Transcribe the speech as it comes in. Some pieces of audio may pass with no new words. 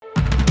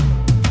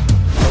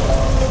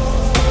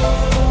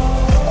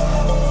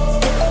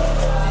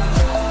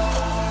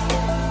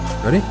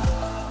Ready?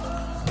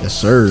 Yes,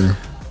 sir.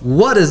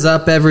 What is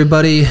up,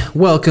 everybody?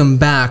 Welcome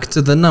back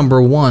to the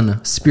number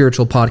one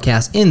spiritual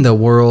podcast in the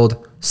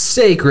world,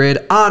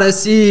 Sacred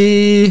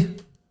Odyssey.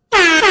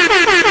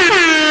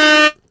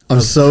 I'm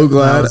so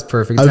glad. That was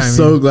perfect I'm timing.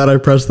 so glad I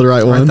pressed the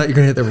right one. I thought you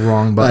were going to hit the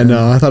wrong I button.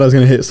 know. I thought I was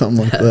going to hit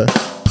something like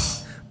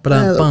that. But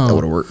that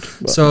would have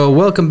worked. But. So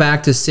welcome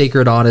back to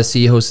Sacred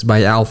Odyssey, hosted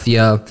by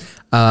Althea.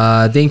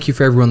 Thank you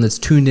for everyone that's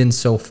tuned in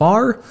so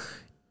far.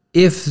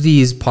 If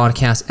these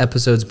podcast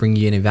episodes bring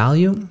you any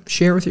value,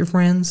 share it with your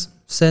friends.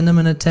 Send them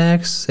in a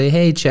text. Say,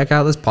 hey, check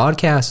out this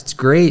podcast. It's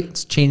great.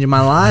 It's changing my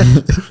life.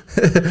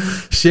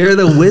 Share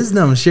the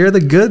wisdom. Share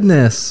the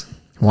goodness.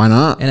 Why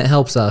not? And it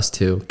helps us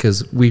too,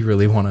 because we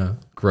really want to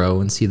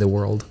grow and see the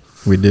world.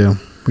 We do.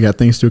 We got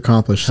things to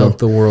accomplish. Help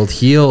the world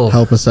heal.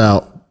 Help us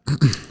out.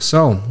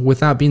 So, with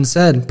that being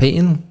said,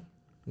 Peyton,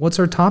 what's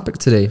our topic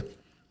today?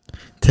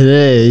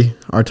 Today,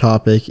 our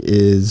topic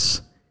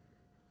is,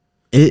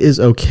 it is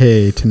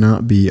okay to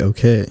not be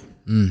okay.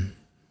 And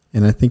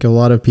I think a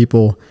lot of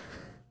people,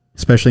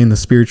 especially in the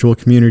spiritual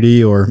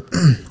community or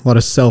a lot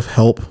of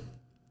self-help,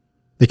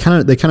 they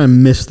kind of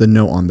miss the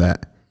note on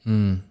that.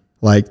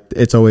 Like,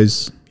 it's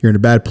always, you're in a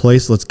bad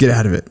place, let's get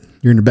out of it.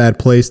 You're in a bad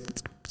place,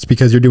 it's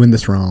because you're doing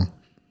this wrong.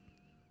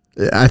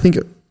 I think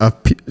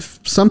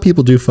some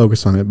people do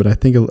focus on it, but I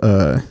think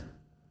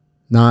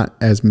not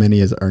as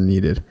many as are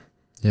needed.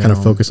 Yeah. Kind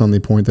of focus on the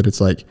point that it's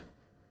like,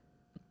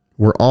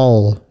 we're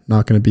all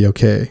not going to be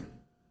okay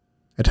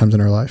at times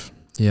in our life.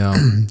 Yeah.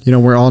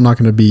 We're all not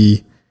going to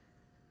be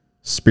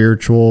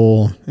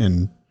spiritual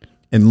and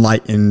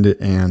enlightened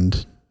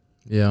and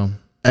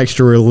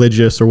extra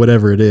religious or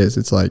whatever it is.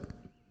 It's like,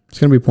 it's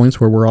going to be points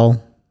where we're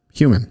all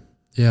human.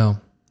 Yeah.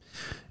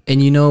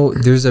 And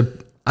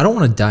I don't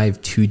want to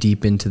dive too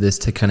deep into this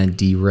to kind of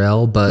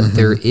derail, but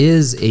there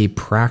is a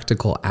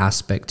practical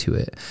aspect to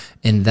it.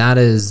 And that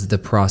is the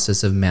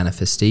process of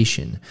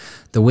manifestation.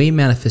 The way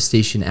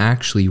manifestation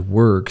actually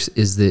works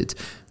is that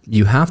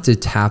you have to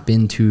tap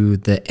into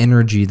the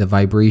energy, the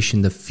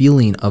vibration, the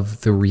feeling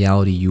of the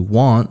reality you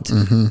want.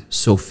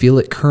 So feel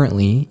it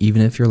currently,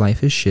 even if your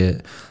life is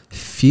shit.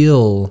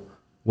 Feel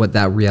what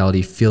that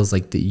reality feels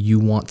like that you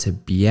want to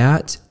be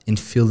at, and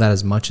feel that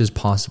as much as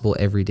possible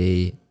every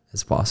day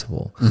as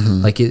possible.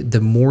 The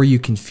more you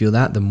can feel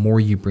that, the more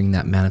you bring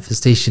that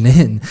manifestation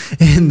in.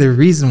 And the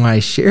reason why I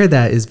share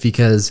that is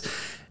because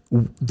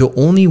the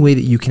only way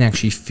that you can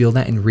actually feel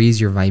that and raise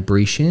your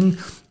vibration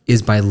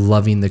is by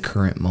loving the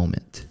current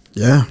moment.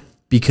 Yeah.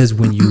 Because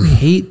when you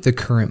hate the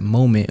current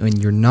moment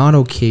and you're not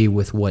okay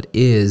with what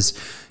is,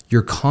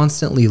 you're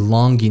constantly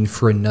longing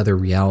for another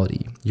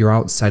reality. You're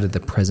outside of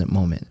the present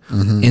moment.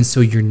 And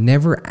so you're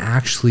never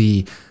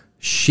actually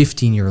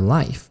shifting your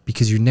life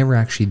because you're never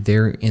actually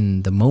there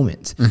in the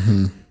moment.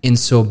 And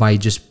so by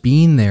just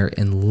being there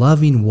and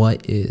loving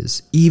what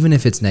is, even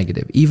if it's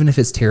negative, even if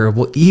it's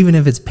terrible, even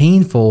if it's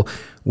painful,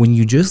 when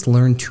you just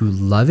learn to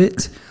love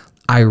it,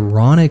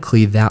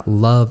 ironically, that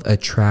love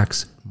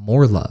attracts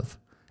more love.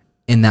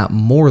 And that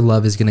more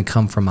love is going to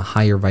come from a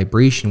higher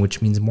vibration,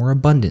 which means more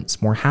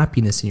abundance, more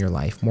happiness in your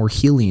life, more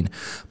healing.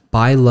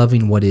 By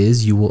loving what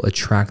is, you will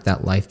attract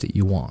that life that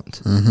you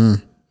want.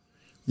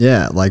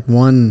 Yeah. Like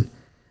one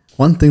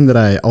thing that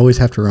I always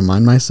have to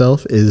remind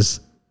myself is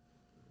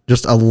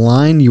just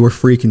align your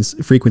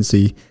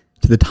frequency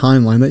to the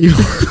timeline that you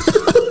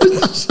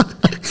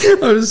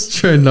I was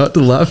trying not to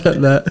laugh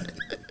at that.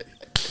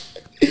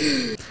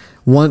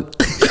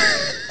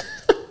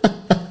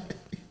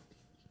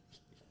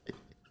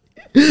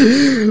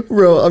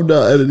 Bro, I'm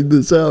not editing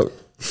this out.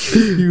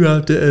 You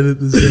have to edit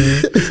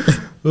this out.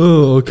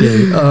 Oh,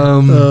 okay.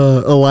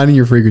 Aligning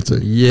your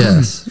frequency.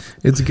 Yes.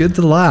 It's good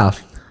to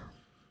laugh.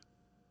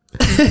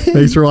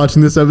 Thanks for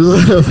watching this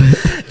episode.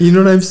 You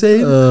know what I'm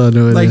saying?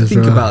 No,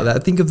 think about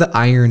that. Think of the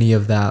irony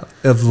of that,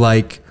 of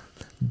like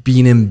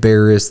being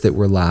embarrassed that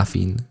we're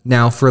laughing.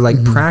 Now, for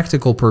like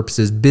practical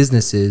purposes,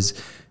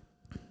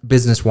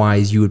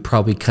 business-wise, you would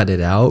probably cut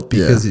it out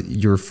because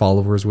your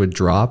followers would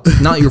drop.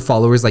 Not your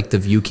followers, like the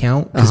view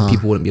count, because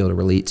people wouldn't be able to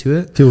relate to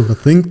it. People would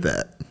think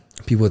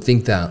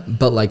that.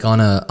 But like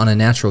on a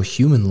natural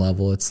human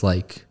level, it's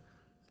like,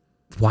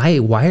 why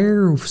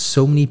are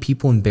so many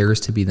people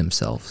embarrassed to be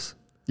themselves?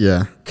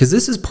 Yeah. Because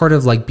this is part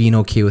of like being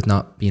okay with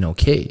not being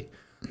okay.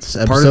 This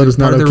episode is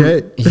not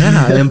okay.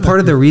 Yeah. And part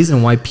of the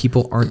reason why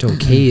people aren't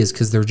okay is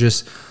because they're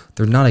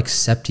not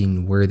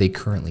accepting where they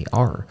currently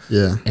are.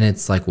 Yeah. And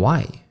it's like,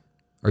 why?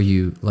 Are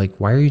you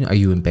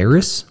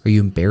embarrassed? Are you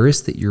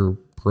embarrassed that you're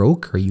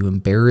broke? Are you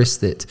embarrassed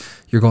that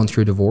you're going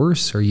through a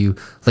divorce? Are you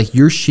like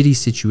your shitty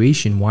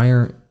situation? Why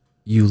aren't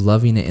you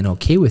loving it and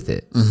okay with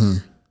it?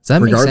 Does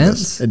that make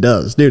sense? It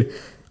does, dude.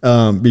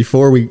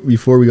 Before we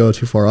go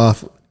too far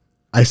off,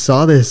 I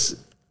saw this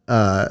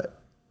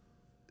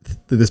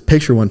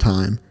picture one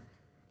time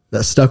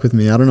that stuck with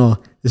me. I don't know.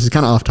 This is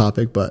kind of off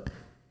topic, but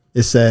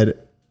it said,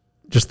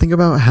 just think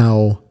about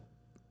how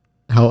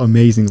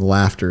amazing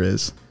laughter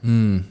is.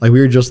 Like we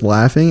were just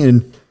laughing,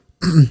 and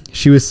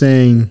she was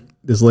saying,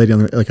 this lady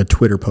on like a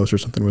Twitter post or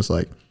something was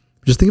like,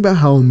 just think about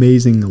how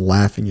amazing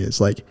laughing is.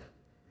 Like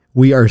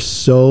we are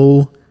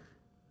so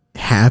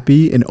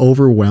happy and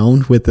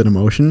overwhelmed with an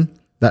emotion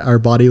that our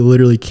body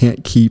literally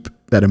can't keep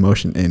that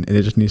emotion in, and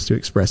it just needs to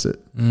express it.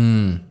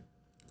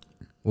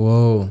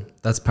 Whoa,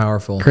 that's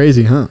powerful.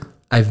 Crazy, huh?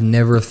 I've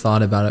never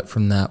thought about it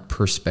from that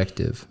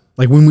perspective.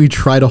 Like when we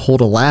try to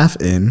hold a laugh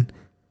in,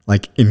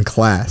 like in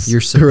class,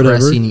 You're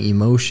suppressing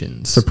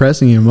emotions.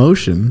 Suppressing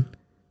emotion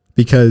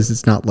because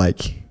it's not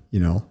like,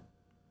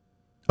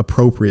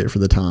 appropriate for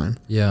the time.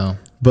 Yeah.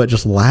 But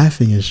just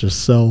laughing is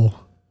just so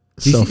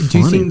funny. Do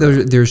you think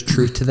there's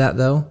truth to that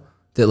though?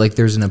 That like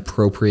there's an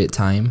appropriate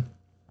time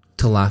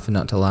to laugh and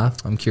not to laugh?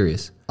 I'm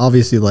curious.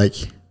 Obviously, like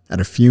at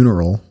a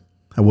funeral,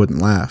 I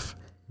wouldn't laugh.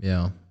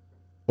 Yeah.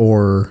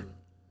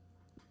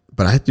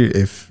 But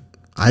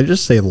I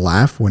just say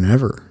laugh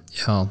whenever.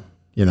 Yeah.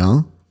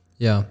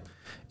 Yeah.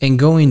 And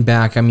going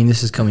back, I mean,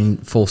 this is coming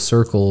full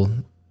circle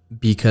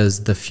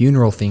because the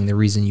funeral thing, the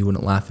reason you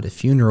wouldn't laugh at a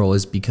funeral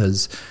is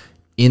because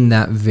in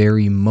that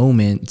very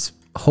moment,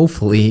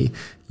 hopefully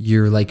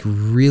you're like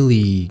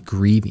really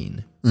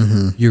grieving.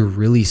 Mm-hmm. You're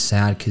really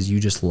sad because you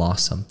just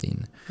lost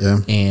something. Yeah.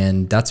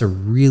 And that's a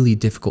really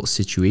difficult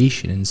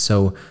situation. And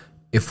so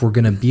if we're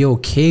going to be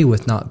okay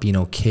with not being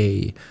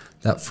okay,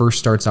 that first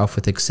starts off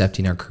with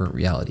accepting our current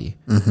reality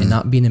and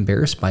not being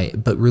embarrassed by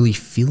it, but really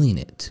feeling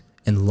it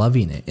and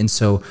loving it. And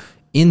so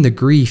in the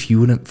grief, you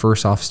wouldn't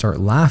first off start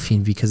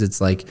laughing because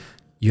it's like,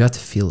 you have to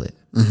feel it.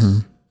 Mm-hmm.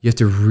 You have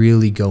to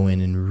really go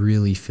in and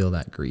really feel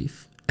that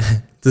grief.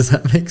 Does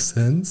that make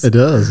sense? It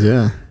does.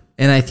 Yeah.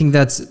 And I think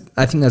that's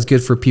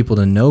good for people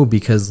to know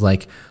because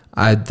like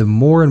the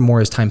more and more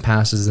as time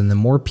passes and the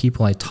more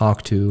people I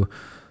talk to,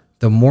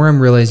 the more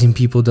I'm realizing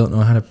people don't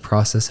know how to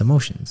process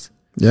emotions.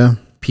 Yeah.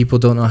 People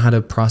don't know how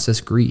to process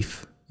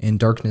grief and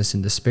darkness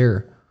and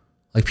despair.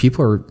 Like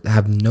people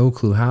have no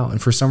clue how.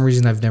 And for some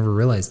reason, I've never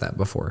realized that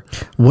before.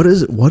 What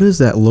does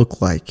that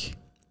look like?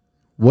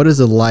 What does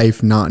a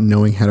life not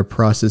knowing how to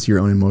process your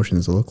own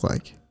emotions look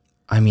like?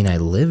 I mean, I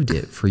lived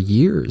it for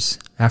years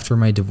after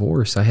my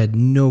divorce. I had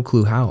no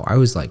clue how. I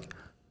was like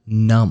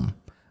numb.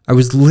 I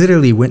was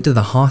literally went to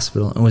the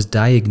hospital and was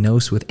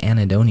diagnosed with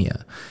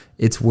anhedonia.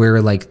 It's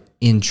where like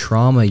in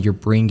trauma, your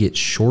brain gets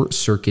short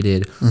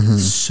circuited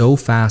so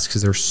fast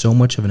because there's so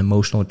much of an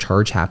emotional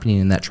charge happening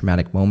in that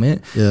traumatic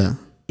moment. Yeah.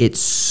 It's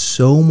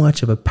so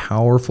much of a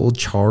powerful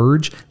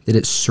charge that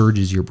it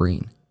surges your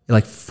brain. It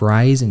like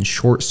fries and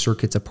short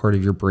circuits a part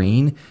of your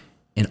brain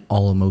and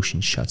all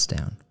emotion shuts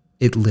down.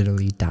 It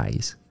literally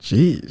dies.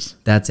 Jeez.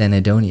 That's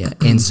anhedonia.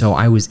 And so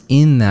I was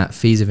in that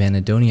phase of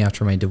anhedonia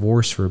after my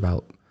divorce for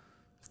about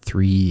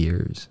 3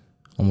 years,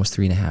 almost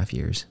 3.5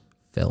 years.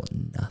 Felt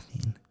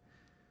nothing.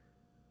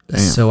 Damn.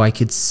 So I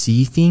could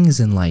see things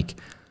and like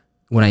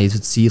when I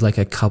would see like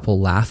a couple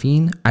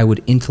laughing, I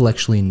would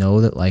intellectually know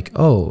that like,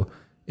 oh,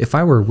 if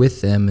I were with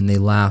them and they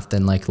laughed,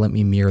 then like let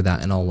me mirror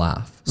that and I'll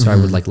laugh. So I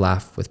would like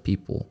laugh with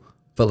people.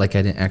 But like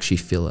I didn't actually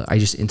feel it. I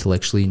just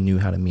intellectually knew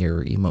how to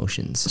mirror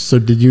emotions. So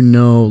did you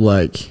know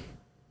like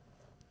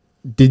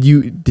did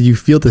you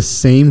feel the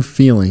same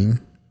feeling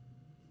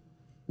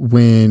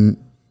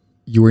when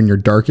you were in your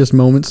darkest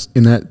moments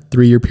in that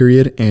 3-year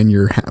period and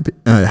your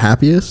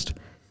happiest?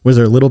 Was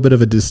there a little bit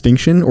of a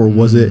distinction or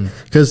was it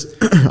because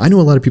I know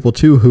a lot of people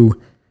too who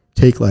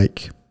take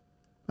like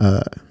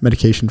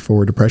medication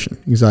for depression,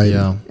 anxiety,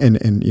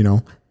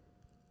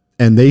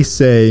 and they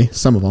say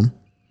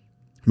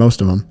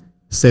most of them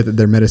say that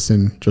their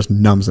medicine just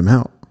numbs them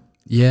out.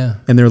 Yeah.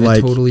 And they're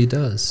like, totally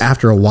does.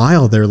 After a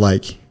while, they're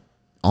like,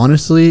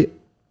 honestly,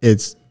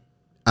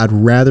 I'd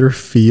rather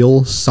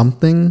feel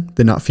something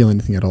than not feel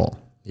anything at all.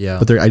 Yeah.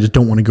 But I just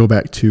don't want to go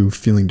back to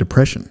feeling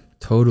depression.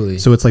 Totally.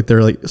 So it's like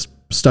they're like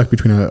stuck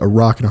between a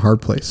rock and a hard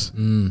place.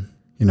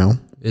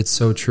 It's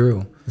so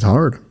true. It's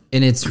hard.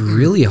 And it's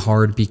really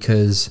hard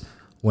because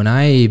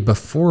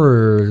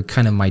before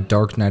kind of my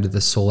dark night of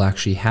the soul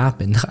actually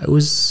happened, I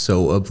was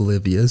so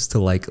oblivious to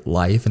like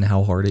life and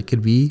how hard it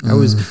could be. I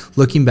was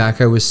looking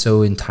back, I was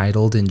so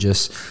entitled and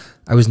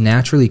I was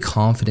naturally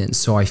confident.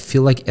 So I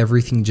feel like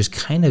everything just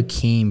kind of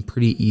came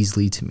pretty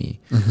easily to me.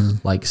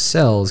 Like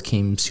sales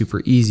came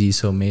super easy.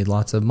 So made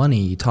lots of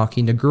money.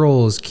 Talking to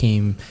girls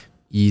came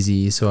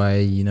easy. So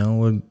I,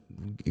 would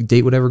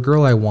date whatever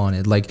girl I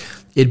wanted. Like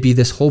it'd be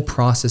this whole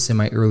process in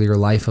my earlier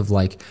life of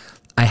like,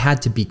 I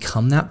had to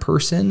become that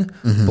person,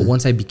 but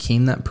once I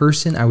became that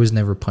person, I was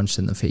never punched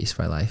in the face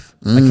by life.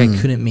 Like I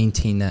couldn't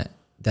maintain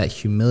that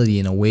humility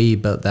in a way,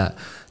 but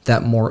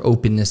that more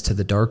openness to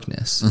the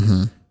darkness.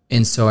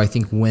 And so I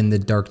think when the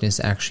darkness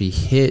actually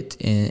hit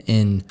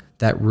and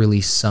that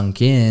really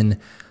sunk in,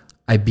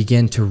 I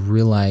began to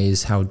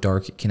realize how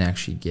dark it can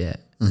actually get.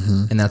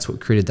 And that's what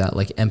created that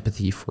like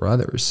empathy for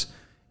others.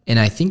 And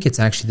I think it's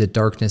actually the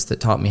darkness that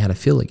taught me how to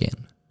feel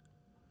again.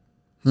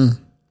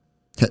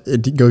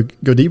 Go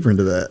deeper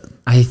into that.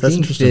 I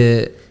think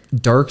that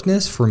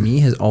darkness for me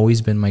has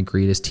always been my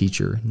greatest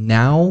teacher.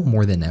 Now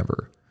more than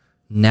ever.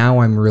 Now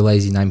I'm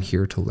realizing I'm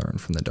here to learn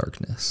from the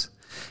darkness.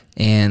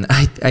 And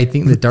I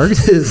think the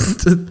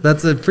darkness,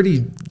 that's a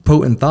pretty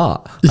potent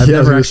thought. I've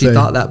never actually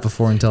thought that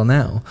before until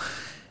now.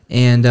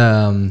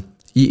 And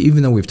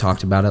even though we've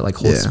talked about it, like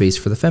hold space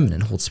for the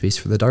feminine, hold space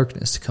for the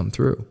darkness to come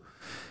through.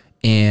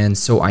 And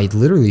so I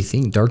literally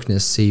think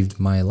darkness saved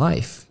my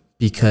life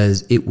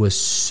because it was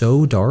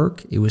so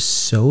dark. It was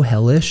so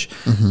hellish.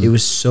 It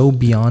was so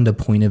beyond a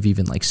point of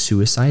even like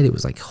suicide. It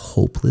was like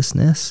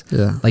hopelessness.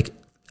 Yeah. Like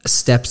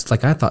steps.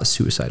 Like I thought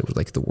suicide was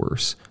like the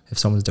worst if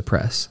someone's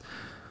depressed.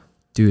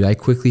 Dude, I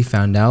quickly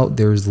found out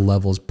there's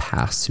levels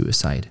past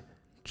suicide.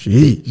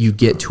 Gee. You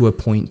get to a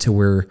point to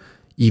where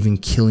even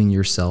killing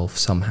yourself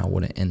somehow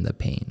wouldn't end the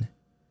pain.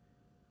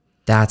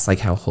 That's like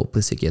how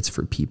hopeless it gets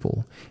for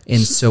people.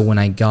 And so when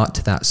I got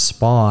to that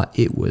spot,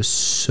 it was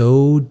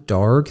so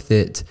dark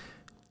that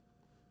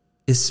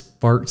it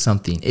sparked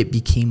something. It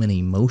became an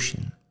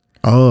emotion.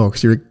 Oh,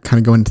 because you were kind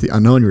of going into the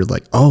unknown. You were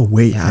like, oh,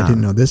 wait, I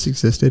didn't know this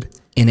existed.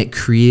 And it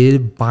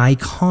created, by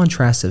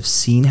contrast of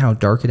seeing how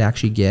dark it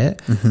actually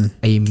get,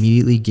 I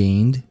immediately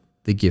gained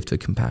the gift of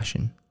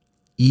compassion.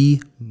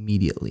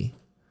 Immediately.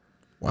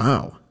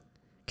 Wow.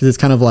 Because it's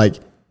kind of like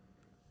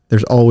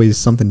there's always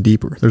something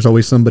deeper. There's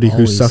always somebody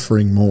who's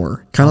suffering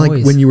more. Kind of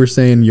like when you were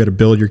saying you had to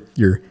build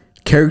your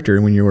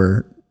character when you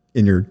were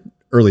in your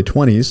early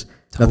 20s,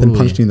 nothing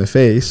punched you in the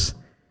face.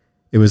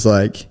 It was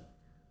like,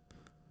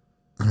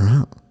 I don't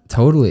know.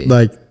 Totally.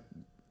 Like,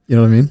 you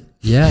know what I mean?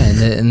 Yeah.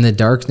 And in the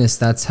darkness,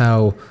 that's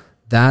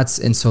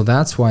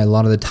why a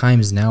lot of the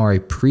times now I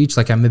preach,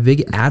 like I'm a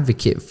big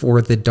advocate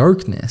for the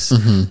darkness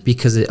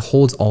because it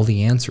holds all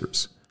the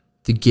answers.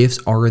 The gifts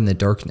are in the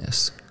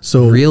darkness.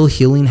 So real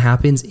healing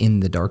happens in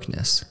the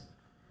darkness.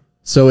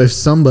 So if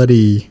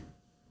somebody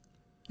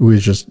who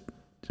is just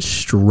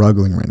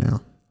struggling right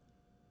now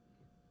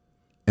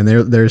and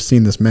they're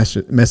seeing this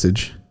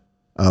message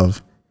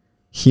of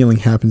healing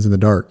happens in the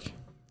dark,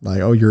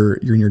 like, oh, you're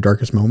in your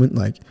darkest moment,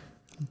 like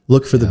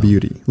look for the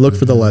beauty, look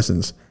for the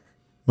lessons.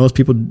 Most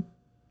people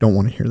don't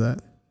want to hear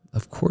that.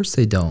 Of course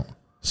they don't.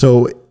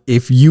 So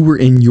if you were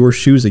in your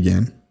shoes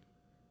again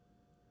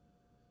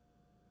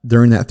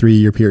during that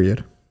 3-year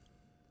period,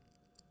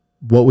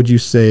 what would you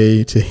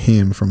say to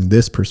him from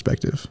this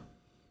perspective?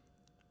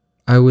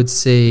 I would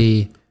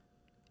say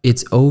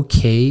it's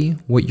okay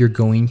what you're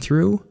going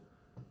through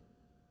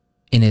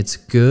and it's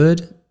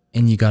good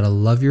and you got to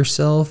love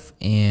yourself,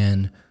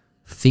 and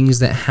things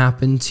that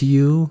happen to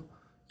you,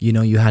 you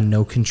know, you had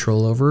no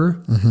control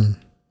over.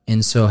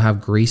 And so have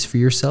grace for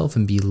yourself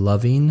and be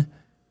loving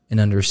and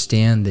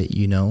understand that,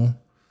 you know,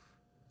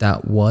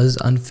 that was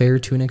unfair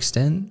to an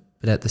extent,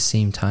 but at the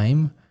same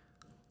time,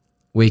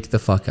 wake the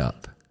fuck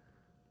up.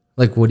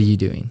 Like, what are you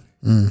doing?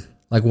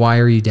 Like, why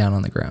are you down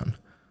on the ground?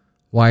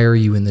 Why are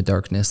you in the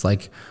darkness?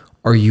 Like,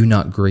 are you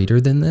not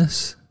greater than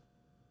this?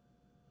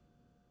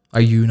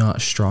 Are you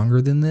not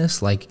stronger than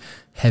this? Like,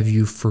 have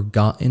you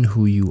forgotten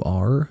who you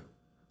are?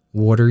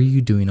 What are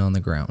you doing on the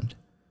ground?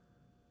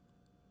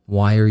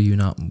 Why are you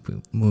not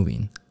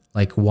moving?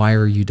 Like, why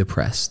are you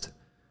depressed?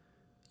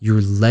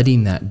 You're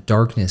letting that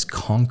darkness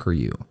conquer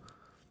you,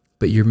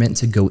 but you're meant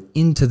to go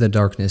into the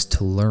darkness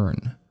to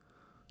learn,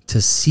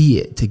 to see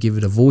it, to give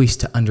it a voice,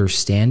 to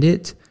understand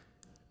it.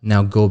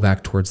 Now go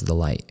back towards the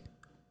light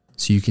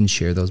so you can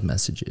share those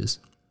messages.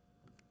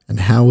 And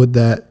how would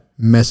that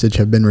message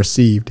have been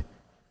received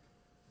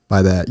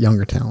by that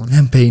younger talent?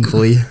 And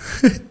painfully,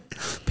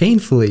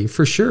 painfully,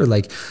 for sure.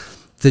 Like,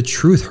 the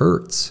truth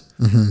hurts.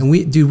 And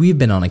we've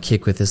been on a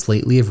kick with this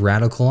lately of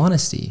radical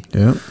honesty.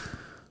 Yeah.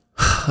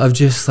 Of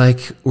just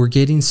like, we're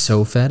getting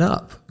so fed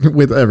up.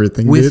 With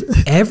everything.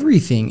 With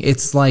everything.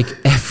 It's like,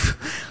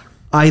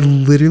 I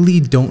literally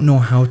don't know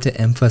how to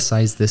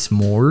emphasize this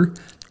more.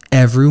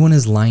 Everyone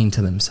is lying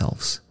to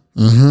themselves.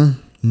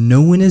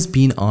 No one is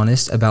being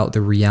honest about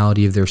the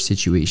reality of their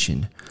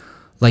situation.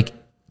 Like,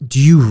 do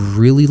you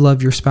really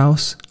love your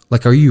spouse?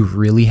 Like, are you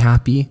really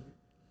happy?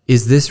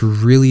 Is this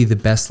really the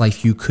best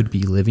life you could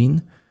be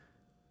living?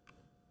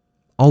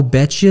 I'll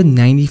bet you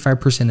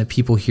 95% of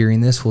people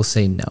hearing this will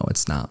say, no,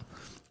 it's not.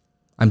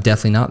 I'm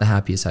definitely not the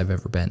happiest I've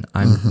ever been.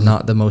 I'm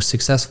not the most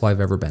successful I've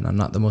ever been. I'm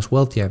not the most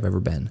wealthy I've ever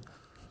been.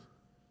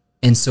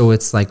 And so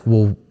it's like,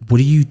 well, what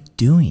are you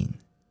doing?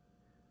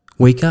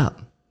 Wake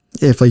up.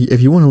 If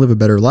you want to live a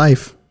better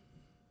life,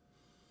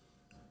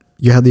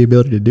 you have the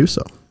ability to do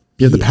so.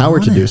 You have the power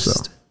to do so.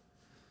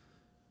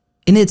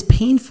 And it's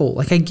painful.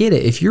 Like, I get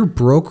it. If you're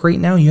broke right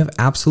now and you have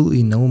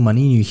absolutely no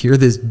money and you hear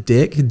this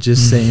dick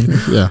just saying,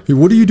 hey,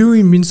 what are you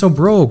doing being so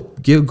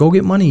broke? Go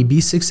get money, be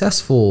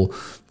successful.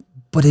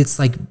 But it's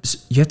like,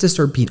 you have to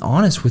start being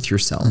honest with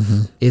yourself.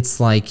 It's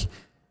like,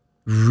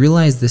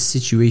 realize the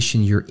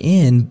situation you're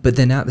in, but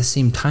then at the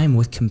same time,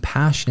 with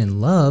compassion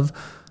and love,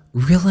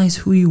 realize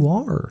who you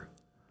are.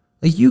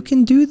 Like, you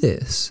can do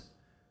this.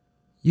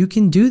 You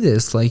can do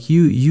this. Like,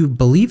 you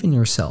believe in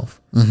yourself.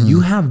 You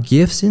have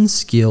gifts and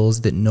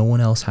skills that no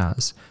one else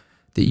has,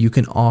 that you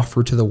can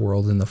offer to the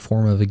world in the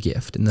form of a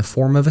gift, in the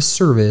form of a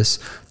service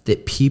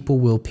that people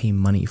will pay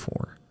money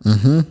for.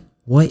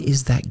 What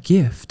is that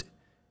gift?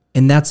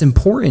 And that's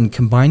important,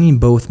 combining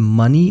both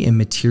money and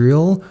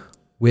material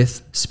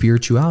with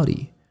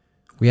spirituality.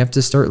 We have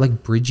to start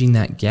like bridging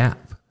that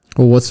gap.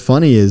 Well, what's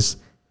funny is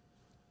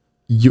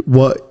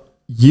what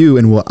you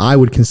and what I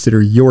would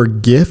consider your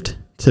gift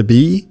to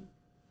be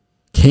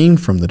came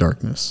from the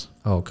darkness.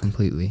 Oh,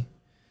 completely.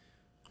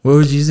 What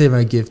would you say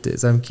my gift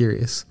is? I'm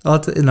curious. I'll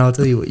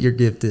tell you what your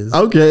gift is.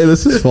 Okay,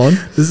 this is fun.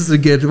 This is a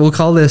good. We'll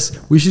call this.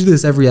 We should do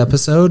this every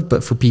episode,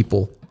 but for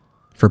people.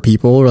 For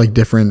people, or like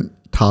different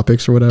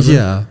topics or whatever.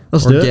 Yeah,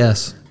 let's or do it.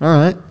 guess. All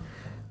right.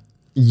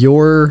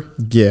 Your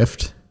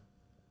gift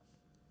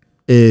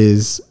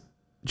is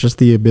just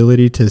the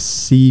ability to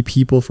see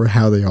people for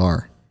how they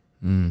are.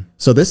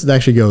 So this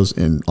actually goes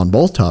on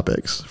both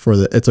topics. For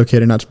the it's okay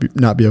to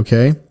not be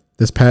okay.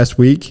 This past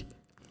week,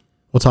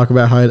 we'll talk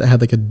about how I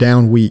had like a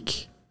down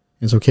week.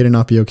 It's okay to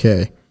not be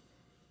okay.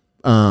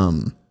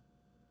 And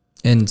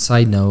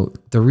side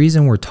note, the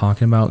reason we're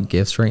talking about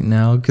gifts right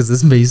now, because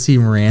this may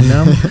seem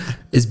random,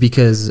 is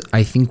because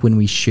I think when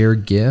we share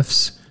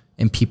gifts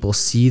and people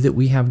see that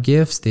we have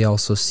gifts, they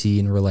also see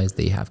and realize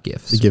they have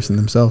gifts. The gifts in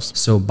themselves.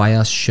 So by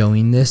us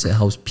showing this, it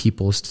helps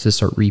people to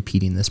start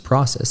repeating this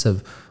process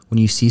of when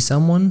you see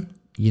someone,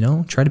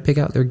 try to pick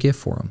out their gift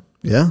for them.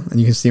 Yeah, and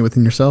you can see it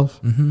within yourself.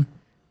 Mm-hmm.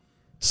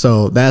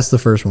 So that's the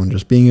first one,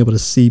 just being able to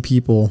see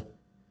people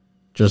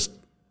just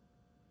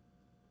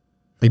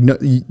like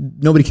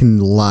nobody can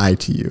lie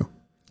to you,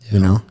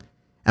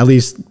 At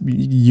least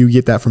you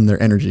get that from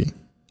their energy.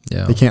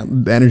 Yeah.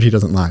 The energy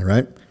doesn't lie,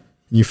 right?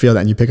 You feel that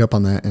and you pick up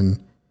on that and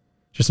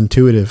just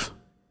intuitive.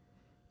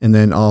 And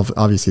then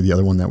obviously the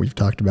other one that we've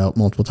talked about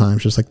multiple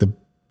times, just like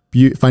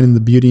finding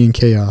the beauty in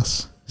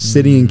chaos,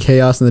 sitting in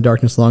chaos in the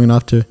darkness long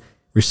enough to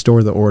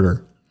restore the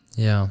order.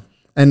 Yeah.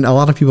 And a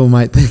lot of people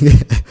might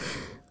think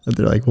that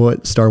they're like,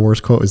 what Star Wars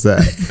quote is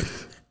that?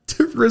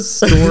 To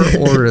restore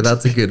order.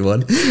 That's a good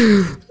one.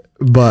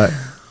 But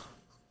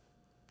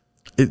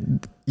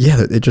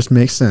it just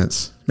makes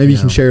sense. Maybe you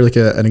can share like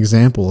an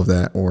example of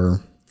that,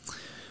 or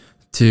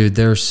dude,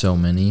 there's so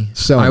many.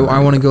 I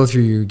want to go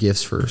through your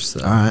gifts first,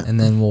 though, all right, and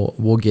then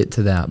we'll get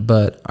to that.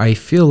 But I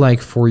feel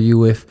like for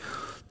you,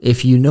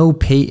 if you know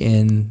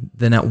Peyton,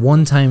 then at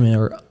one time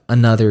or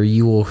another,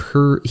 you will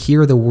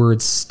hear the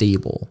word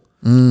stable.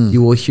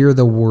 You will hear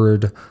the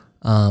word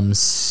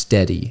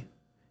steady.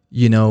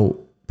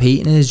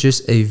 Peyton is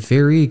just a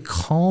very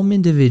calm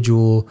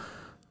individual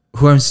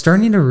who I'm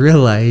starting to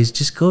realize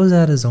just goes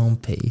at his own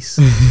pace.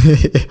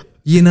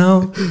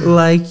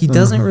 Like he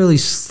doesn't really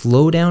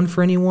slow down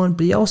for anyone,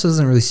 but he also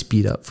doesn't really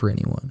speed up for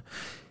anyone.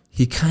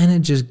 He kind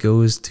of just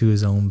goes to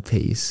his own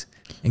pace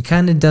and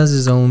kind of does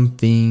his own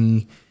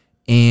thing.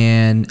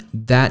 And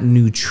that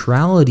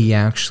neutrality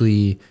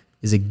actually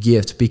is a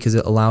gift because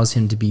it allows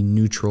him to be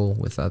neutral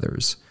with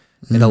others.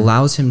 It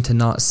allows him to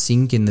not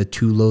sink in the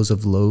too lows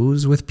of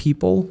lows with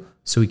people,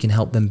 so he can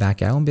help them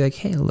back out and be like,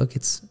 hey, look,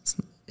 it's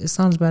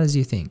not as bad as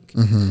you think.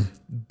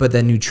 But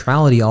that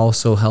neutrality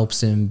also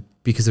helps him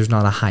because there's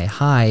not a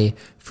high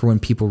for when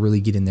people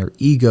really get in their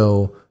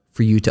ego,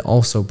 for you to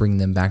also bring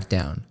them back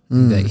down.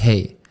 And be like,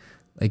 hey,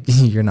 like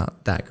you're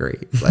not that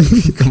great. Like,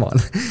 come on.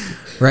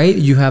 Right?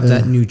 You have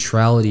that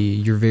neutrality.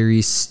 You're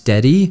very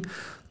steady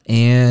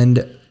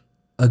and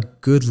a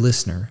good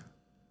listener.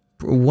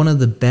 One of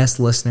the best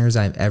listeners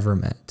I've ever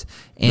met.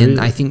 And really?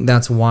 I think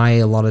that's why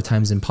a lot of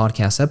times in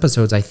podcast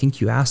episodes, I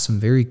think you ask some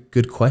very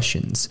good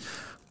questions.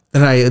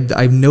 And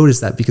I've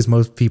noticed that because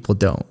most people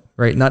don't,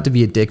 right? Not to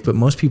be a dick, but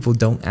most people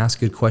don't ask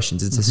good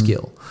questions. It's a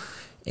skill.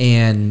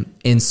 And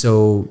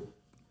so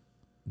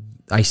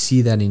I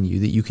see that in you,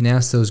 that you can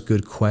ask those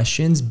good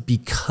questions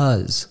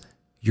because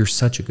you're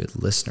such a good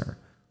listener.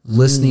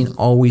 Listening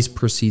always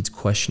precedes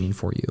questioning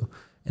for you.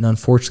 And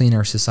unfortunately in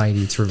our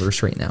society, it's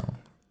reversed right now.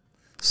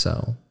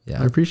 So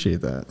yeah, I appreciate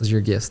that. Those are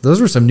your gifts.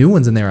 Those were some new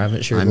ones in there I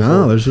haven't shared before. I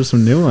know, there's just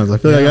some new ones. I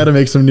feel like I got to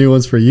make some new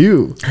ones for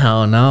you.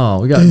 Oh no,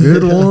 we got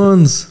good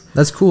ones.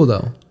 That's cool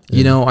though.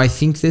 Yeah. I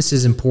think this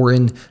is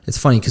important. It's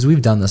funny because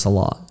we've done this a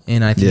lot.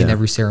 And I think in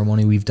every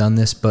ceremony we've done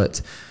this,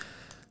 but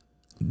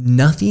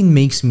nothing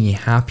makes me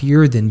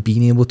happier than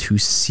being able to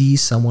see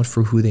someone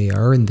for who they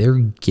are and their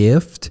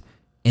gift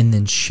and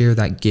then share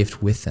that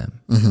gift with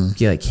them.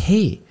 Be like,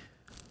 hey,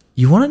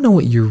 you want to know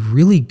what you're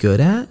really good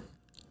at?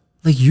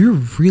 Like you're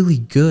really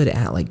good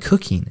at like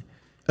cooking.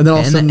 And then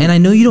also, and I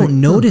know you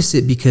don't notice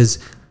it because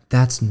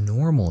that's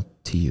normal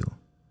to you.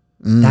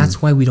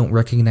 That's why we don't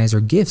recognize our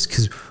gifts,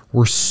 because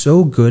we're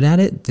so good at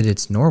it that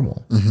it's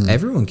normal.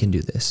 Everyone can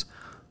do this.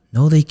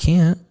 No, they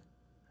can't.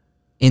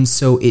 And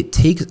so it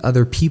takes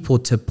other people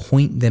to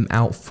point them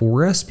out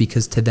for us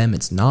because to them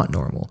it's not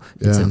normal.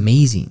 It's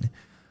amazing.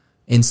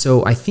 And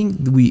so I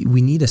think we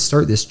need to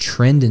start this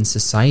trend in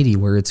society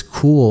where it's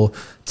cool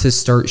to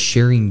start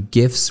sharing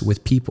gifts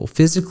with people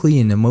physically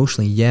and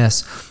emotionally,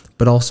 yes,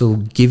 but also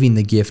giving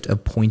the gift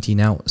of pointing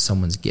out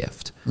someone's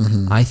gift.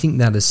 I think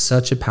that is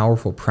such a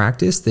powerful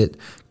practice that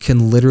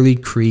can literally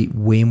create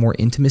way more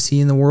intimacy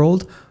in the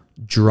world,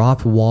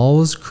 drop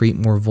walls, create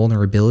more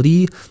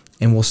vulnerability,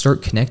 and we'll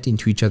start connecting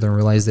to each other and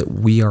realize that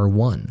we are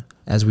one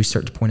as we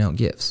start to point out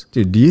gifts.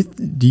 Dude,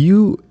 can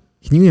you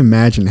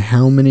imagine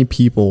how many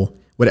people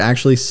would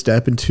actually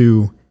step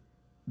into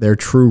their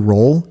true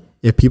role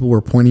if people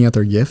were pointing out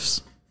their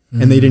gifts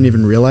and they didn't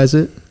even realize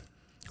it?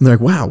 And they're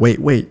like, wow,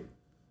 wait,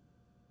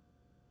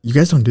 you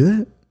guys don't do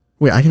that?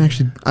 wait, I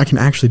can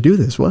actually do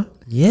this. What?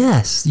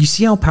 Yes. You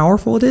see how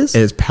powerful it is?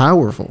 It's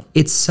powerful.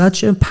 It's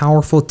such a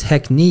powerful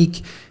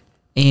technique.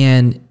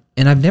 And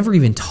I've never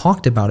even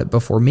talked about it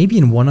before, maybe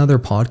in one other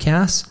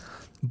podcast,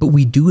 but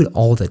we do it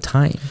all the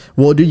time.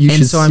 Well, dude, you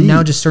should see. I'm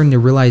now just starting to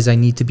realize I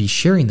need to be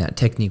sharing that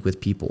technique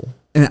with people.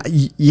 And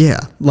yeah,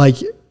 like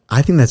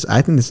I think that's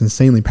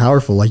insanely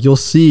powerful. Like you'll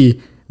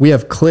see, we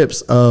have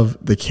clips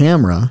of the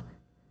camera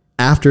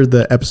after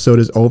the episode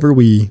is over.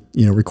 We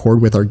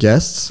record with our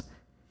guests,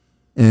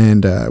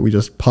 and we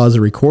just pause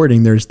the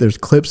recording. There's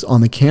clips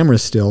on the camera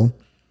still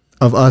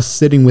of us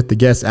sitting with the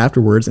guests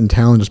afterwards, and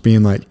Talon just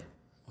being like,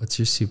 "What's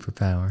your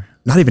superpower?"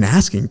 Not even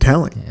asking,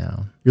 telling. Yeah,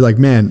 you're like,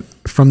 man,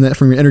 from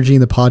your energy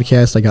in the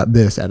podcast, I got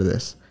this out of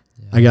this.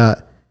 Yeah. I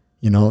got,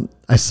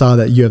 I saw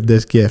that you have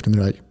this gift, and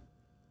they're like,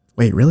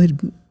 wait, really?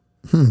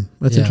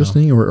 That's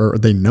interesting. Or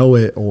they know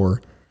it,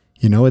 or,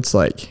 it's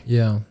like,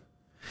 yeah.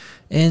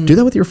 And do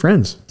that with your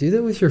friends. Do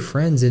that with your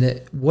friends.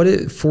 And what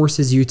it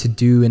forces you to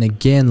do. And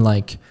again,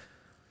 like,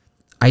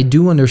 I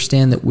do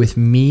understand that with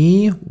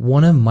me,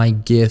 one of my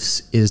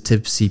gifts is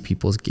to see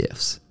people's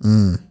gifts.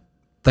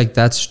 Like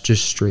that's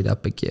just straight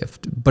up a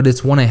gift, but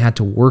it's one I had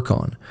to work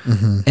on.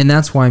 And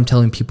that's why I'm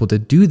telling people to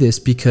do this,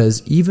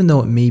 because even though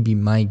it may be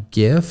my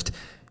gift,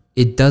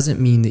 it doesn't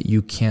mean that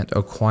you can't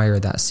acquire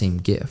that same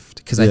gift,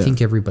 because I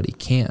think everybody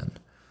can.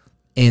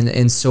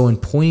 And so in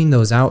pointing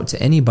those out to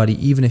anybody,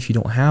 even if you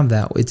don't have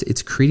that,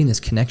 it's creating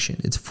this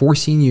connection. It's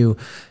forcing you.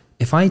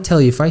 If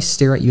I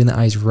stare at you in the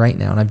eyes right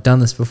now, and I've done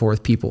this before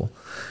with people,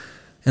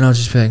 and I'll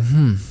just be like,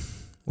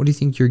 what do you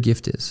think your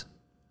gift is?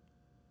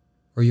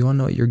 Or you want to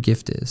know what your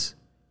gift is?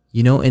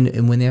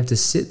 And when they have to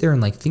sit there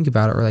and like think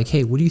about it, or like,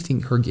 hey, what do you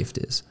think her gift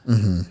is?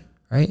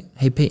 Right?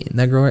 Hey, Peyton,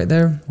 that girl right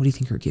there, what do you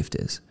think her gift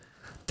is?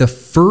 The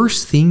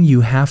first thing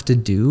you have to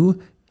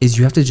do is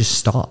you have to just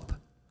stop.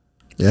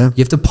 Yeah.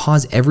 You have to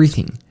pause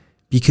everything,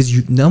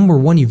 because number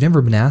one, you've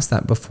never been asked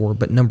that before.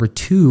 But number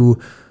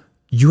two,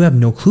 you have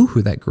no clue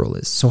who that girl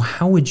is. So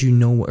how would you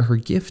know what her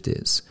gift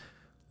is?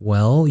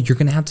 Well, you're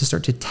going to have to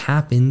start to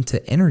tap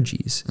into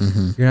energies. You're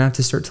going to have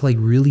to start to like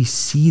really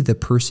see the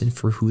person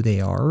for who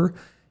they are.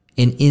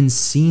 And in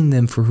seeing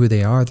them for who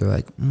they are, they're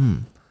like,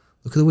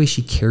 look at the way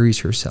she carries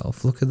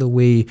herself. Look at the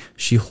way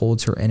she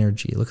holds her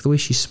energy. Look at the way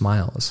she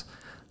smiles.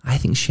 I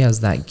think she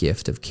has that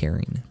gift of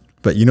caring.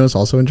 But it's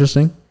also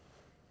interesting?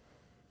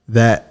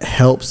 That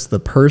helps the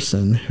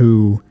person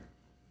who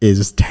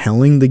is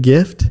telling the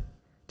gift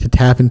to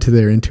tap into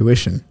their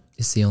intuition.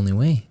 It's the only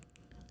way.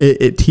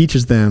 It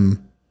teaches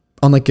them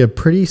on like a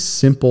pretty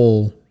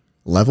simple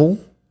level,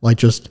 like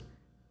just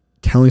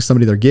telling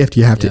somebody their gift,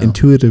 you have to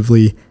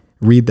intuitively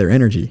read their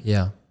energy.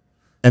 Yeah.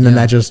 And then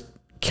that just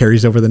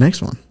carries over the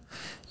next one.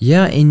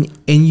 Yeah. And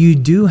you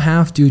do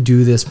have to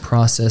do this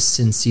process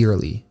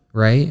sincerely,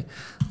 right?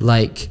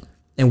 Like,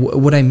 and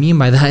what I mean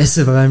by that is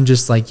if I'm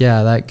just like,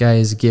 yeah, that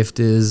guy's gift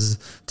is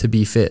to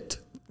be fit,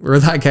 or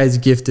that guy's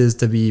gift is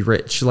to be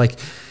rich. Like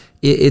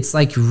it's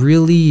like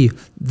really,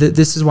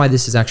 this is why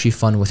this is actually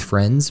fun with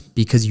friends,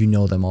 because you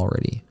know them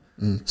already.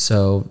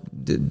 So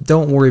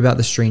don't worry about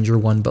the stranger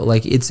one, but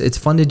like it's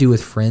fun to do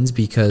with friends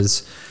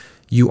because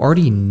you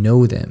already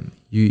know them.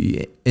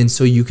 And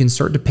so you can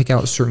start to pick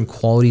out certain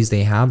qualities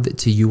they have that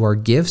to you are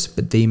gifts,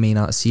 but they may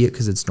not see it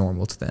because it's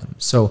normal to them.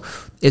 So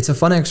it's a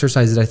fun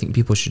exercise that I think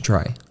people should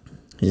try.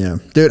 Yeah.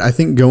 Dude, I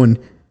think going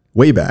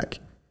way back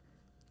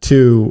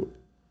to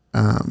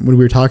when we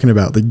were talking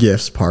about the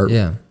gifts part,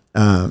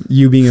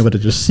 you being able to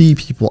just see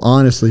people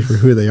honestly for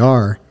who they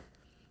are,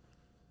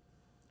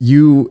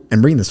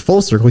 and bring this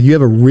full circle, you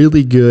have a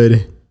really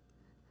good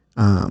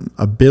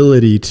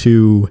ability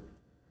to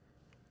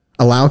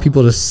allow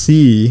people to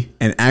see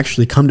and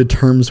actually come to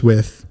terms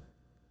with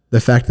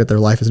the fact that their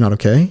life is not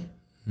okay,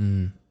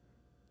 and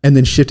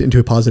then shift into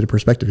a positive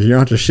perspective. You're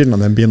not just shitting on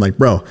them being like,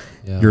 bro,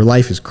 your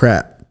life is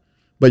crap,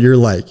 but you're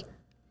like,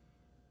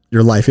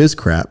 your life is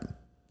crap.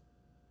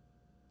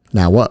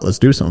 Now what? Let's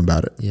do something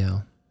about it.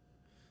 Yeah.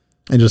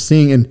 And just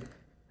seeing, and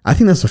I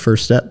think that's the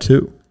first step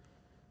too,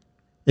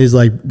 is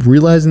like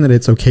realizing that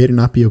it's okay to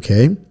not be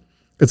okay.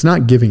 It's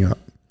not giving up.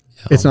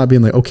 Yeah. It's not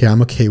being like, okay,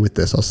 I'm okay with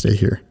this, I'll stay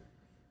here.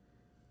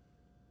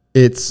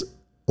 It's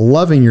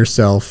loving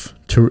yourself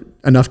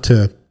enough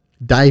to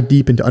dive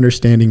deep into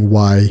understanding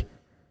why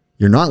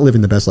you're not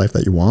living the best life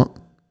that you want.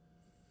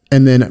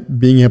 And then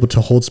being able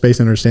to hold space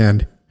and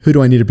understand, who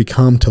do I need to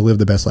become to live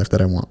the best life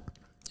that I want?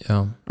 Yeah.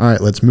 All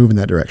right, let's move in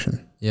that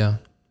direction. Yeah.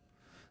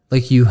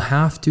 Like you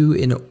have to,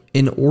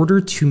 in order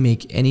to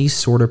make any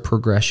sort of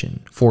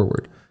progression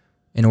forward,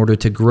 in order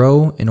to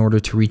grow, in order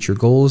to reach your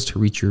goals, to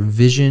reach your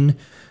vision,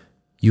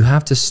 you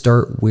have to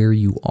start where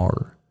you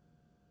are,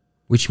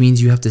 which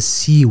means you have to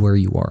see where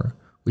you are,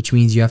 which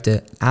means you have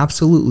to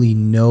absolutely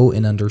know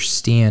and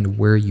understand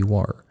where you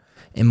are.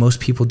 And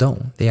most people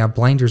don't. They have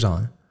blinders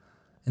on.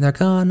 And they're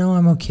like, oh, no,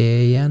 I'm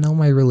okay. Yeah, no,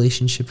 my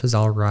relationship is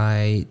all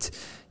right.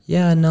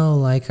 Yeah, no,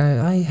 like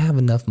I have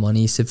enough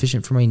money,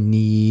 sufficient for my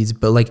needs.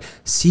 But like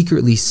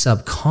secretly,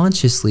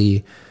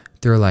 subconsciously,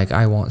 they're like,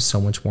 I want so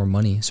much more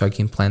money so I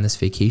can plan this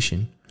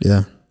vacation.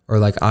 Yeah. Or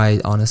like, why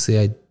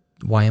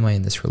am I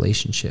in this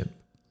relationship?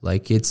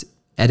 Like it's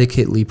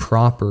etiquetely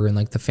proper and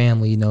like the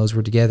family knows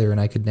we're together, and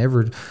I could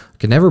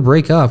never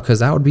break up because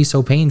that would be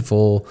so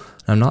painful.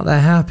 I'm not that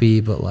happy,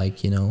 but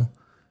like,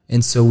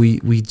 and so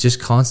we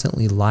just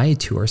constantly lie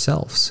to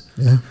ourselves.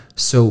 Yeah.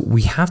 So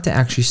we have to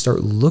actually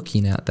start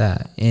looking at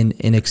that and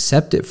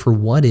accept it for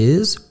what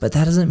is, but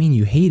that doesn't mean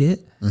you hate it.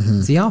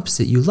 It's the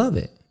opposite. You love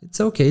it.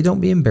 It's okay. Don't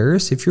be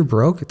embarrassed. If you're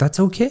broke, that's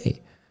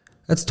okay.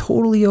 That's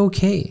totally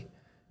okay.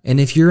 And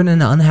if you're in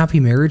an unhappy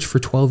marriage for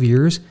 12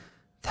 years,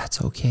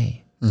 that's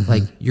okay.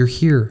 Like you're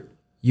here.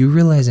 You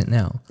realize it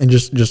now. And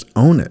just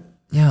own it.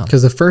 Yeah.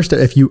 Because the first step,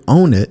 if you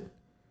own it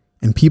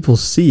and people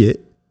see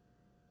it,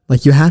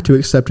 like you have to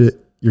accept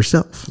it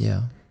yourself.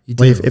 Yeah. You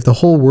do. Like if the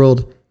whole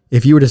world,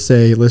 if you were to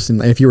say,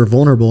 listen, if you were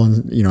vulnerable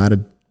and, at a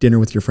dinner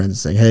with your friends and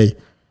saying, hey,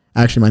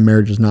 actually my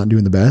marriage is not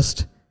doing the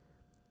best,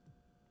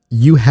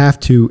 you have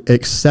to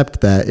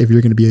accept that if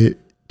you're going to be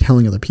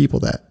telling other people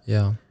that.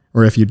 Yeah.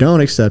 Or if you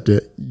don't accept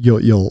it,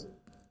 you'll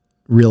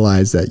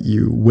realize that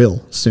you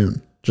will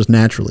soon, just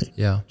naturally.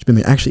 Yeah. Just being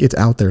like, actually, it's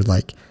out there.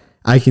 Like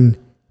I can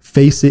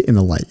face it in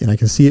the light and I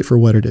can see it for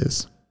what it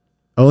is.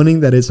 Owning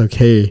that it's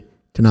okay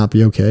to not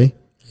be okay.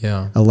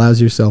 Yeah.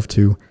 Allows yourself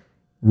to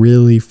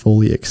really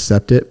fully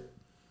accept it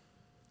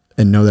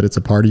and know that it's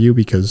a part of you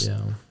because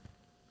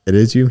it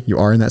is you. You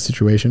are in that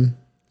situation.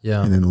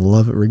 Yeah. And then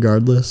love it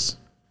regardless.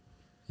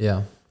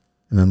 Yeah.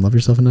 And then love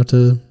yourself enough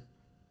to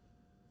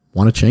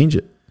want to change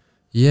it.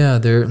 Yeah.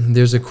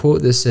 There's a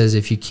quote that says,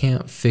 if you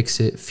can't fix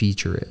it,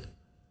 feature it.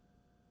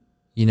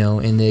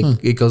 And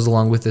it goes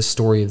along with this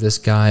story of this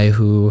guy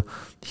who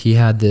he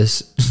had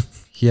this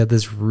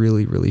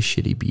really, really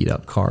shitty beat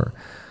up car,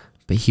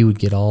 but he would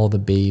get all the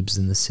babes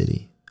in the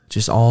city,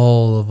 just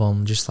all of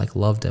them, just like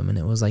loved him. And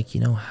it was like,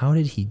 how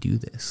did he do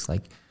this?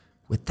 Like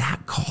with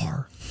that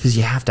car, because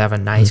you have to have a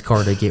nice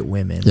car to get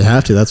women. You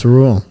have to, that's a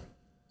rule.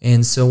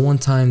 And so one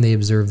time they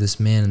observed this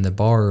man in the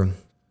bar and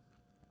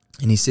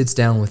he sits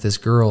down with this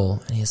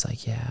girl and he's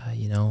like, yeah,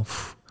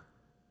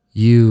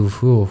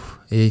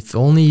 if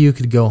only you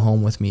could go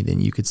home with me,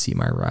 then you could see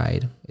my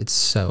ride. It's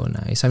so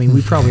nice. I mean,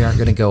 we probably aren't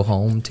going to go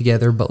home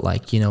together, but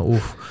like,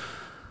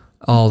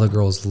 all the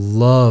girls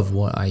love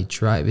what I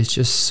drive. It's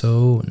just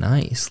so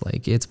nice.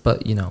 Like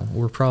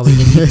we're probably,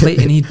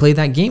 and he'd play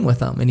that game with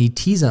them and he'd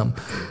tease them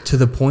to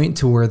the point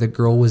to where the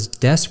girl was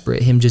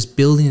desperate, him just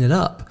building it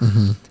up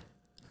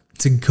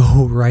to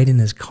go right in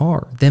his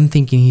car, them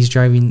thinking he's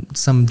driving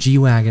some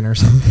G-Wagon or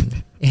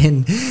something.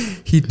 And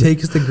he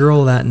takes the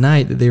girl that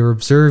night that they were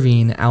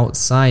observing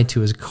outside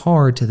to his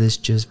car, to this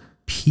just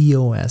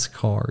POS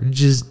car,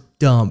 just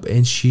dump.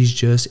 And she's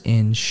just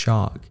in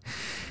shock.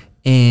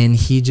 And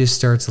he just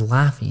starts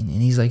laughing.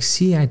 And he's like,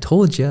 see, I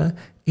told you,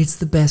 it's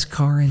the best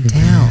car in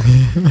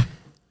town.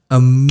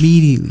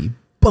 Immediately,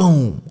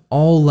 boom,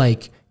 all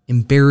like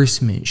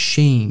embarrassment,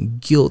 shame,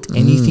 guilt,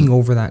 anything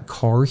over that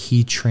car,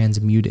 he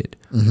transmuted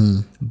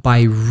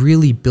by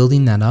really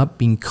building that up,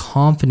 being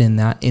confident in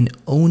that, and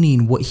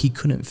owning what he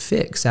couldn't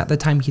fix. At the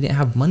time, he didn't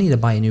have money to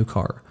buy a new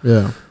car.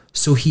 Yeah.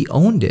 So he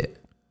owned it.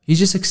 He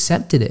just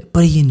accepted it,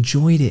 but he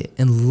enjoyed it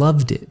and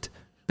loved it.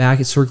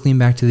 Circling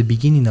back to the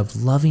beginning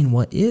of loving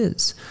what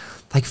is.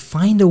 Like,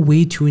 find a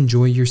way to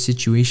enjoy your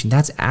situation.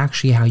 That's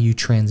actually how you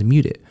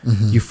transmute it.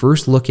 You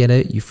first look at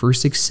it, you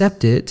first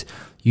accept it,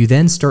 you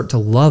then start to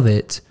love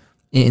it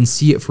and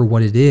see it for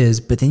what it is,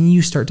 but then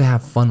you start to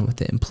have fun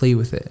with it and play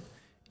with it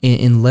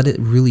and let it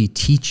really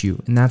teach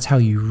you. And that's how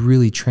you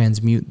really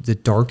transmute the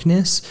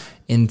darkness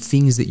and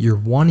things that you're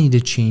wanting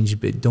to change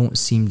but don't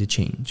seem to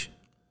change.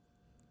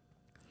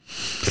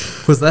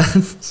 Was that,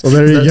 well,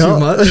 there you go. Too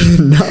much?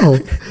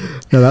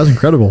 No, that was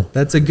incredible.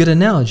 That's a good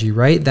analogy,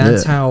 right?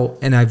 That's how,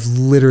 and I've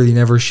literally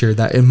never shared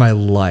that in my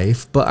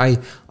life, but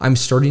I'm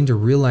starting to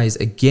realize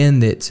again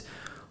that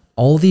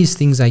all these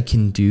things I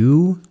can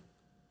do,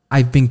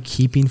 I've been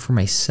keeping for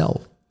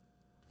myself.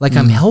 Like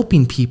I'm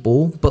helping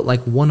people, but like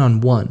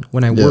one-on-one.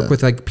 When I work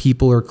with like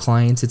people or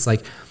clients, it's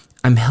like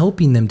I'm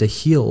helping them to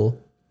heal,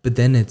 but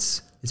then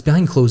it's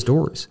behind closed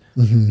doors.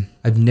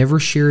 I've never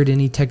shared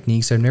any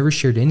techniques. I've never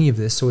shared any of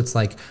this. So it's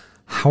like,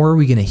 how are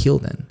we going to heal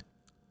then?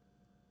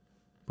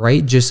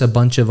 Right? Just a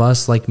bunch of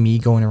us like me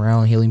going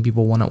around healing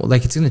people one-on-one.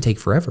 Like it's going to take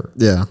forever.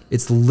 Yeah.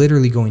 It's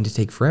literally going to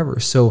take forever.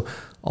 So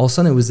all of a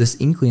sudden it was this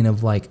inkling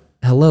of like,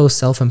 hello,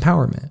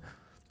 self-empowerment.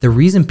 The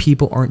reason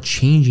people aren't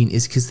changing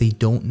is because they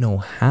don't know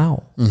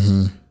how.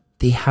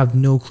 They have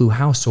no clue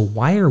how. So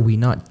why are we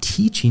not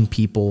teaching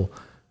people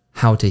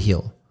how to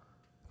heal?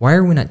 Why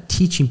are we not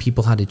teaching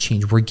people how to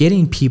change? We're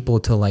getting people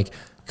to like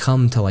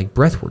come to like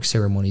breathwork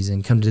ceremonies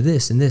and come to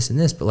this and this and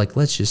this, but like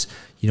let's just,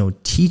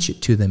 teach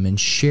it to them and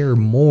share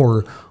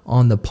more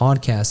on the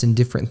podcast and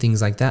different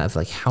things like that of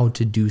like how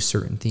to do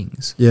certain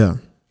things. Yeah.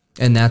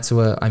 And that's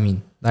what,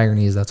 the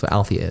irony is that's what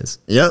Althea is.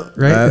 Yep.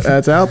 Right?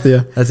 That's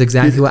Althea. That's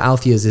exactly what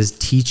Althea is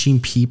teaching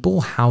people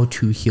how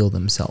to heal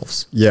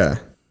themselves. Yeah.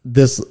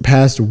 This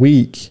past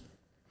week,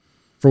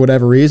 for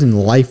whatever reason,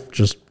 life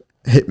just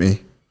hit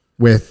me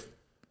with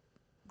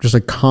just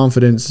a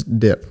confidence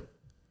dip.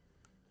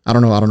 I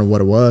don't know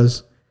what it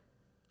was,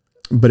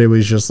 but it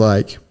was just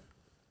like,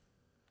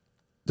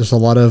 there's a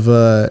lot of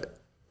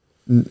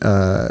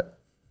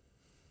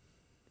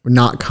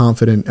not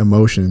confident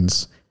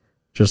emotions,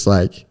 just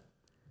like,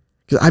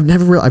 because I've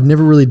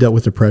never really dealt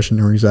with depression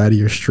or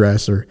anxiety or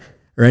stress or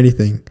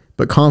anything,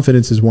 but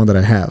confidence is one that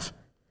I have.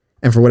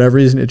 And for whatever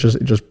reason, it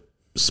just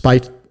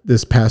spiked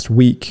this past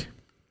week.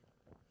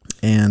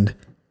 And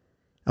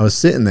I was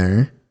sitting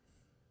there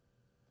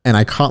and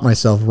I caught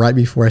myself right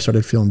before I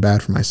started feeling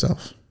bad for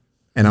myself.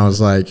 And I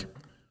was like,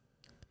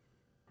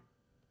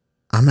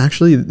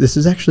 this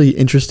is actually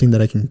interesting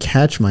that I can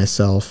catch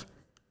myself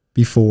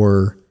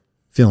before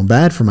feeling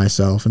bad for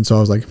myself. And so I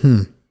was like,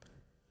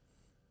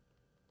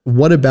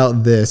 what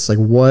about this? Like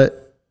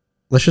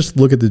let's just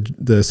look at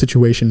the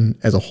situation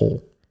as a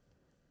whole.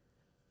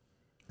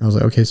 I was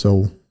like, okay,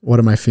 so what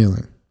am I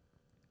feeling?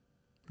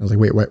 I was like,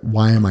 wait,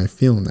 why am I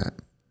feeling that?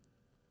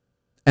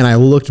 And I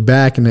looked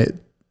back and it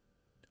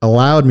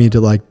allowed me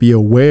to like be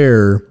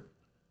aware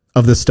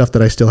of the stuff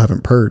that I still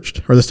haven't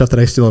purged or the stuff that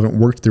I still haven't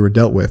worked through or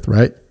dealt with.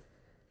 Right.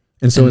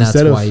 And so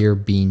that's why you're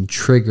being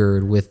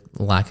triggered with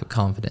lack of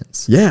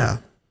confidence. Yeah.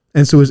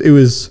 And so it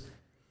was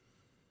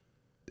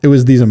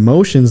these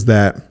emotions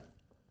that,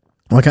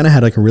 well, I kind of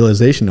had like a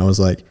realization. I was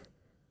like,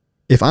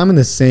 if I'm in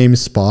the same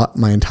spot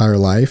my entire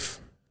life,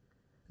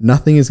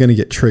 nothing is going to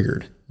get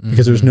triggered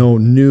because there's no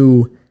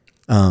new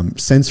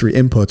sensory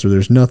inputs, or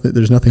there's no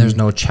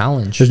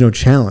challenge. There's no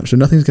challenge. So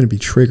nothing's going to be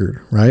triggered.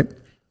 Right.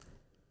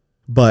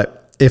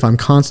 But if I'm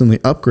constantly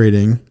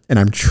upgrading and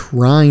I'm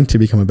trying to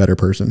become a better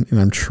person and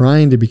I'm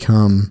trying to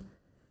become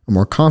a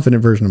more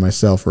confident version of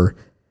myself, or,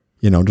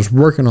 just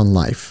working on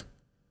life,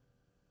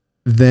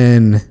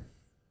 then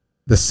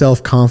the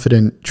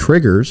self-confident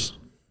triggers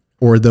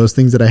or those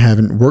things that I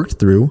haven't worked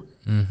through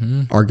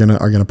are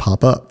gonna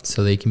pop up.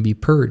 So they can be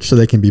purged.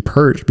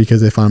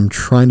 Because if I'm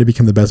trying to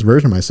become the best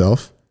version of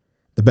myself,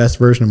 the best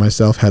version of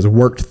myself has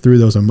worked through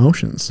those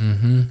emotions.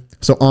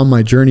 So on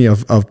my journey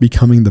of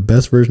becoming the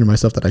best version of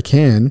myself that I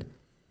can,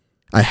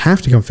 I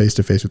have to come face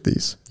to face with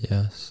these.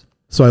 Yes.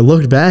 So I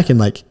looked back and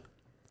like,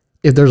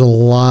 if there's a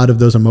lot of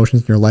those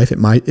emotions in your life,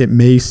 it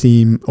may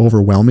seem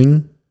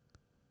overwhelming,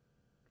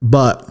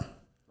 but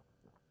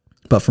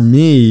for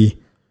me,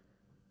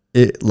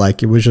 it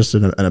was just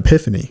an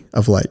epiphany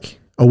of like,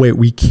 oh wait,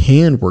 we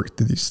can work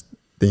through these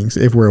things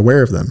if we're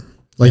aware of them.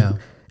 Like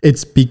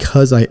it's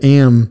because I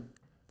am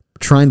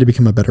trying to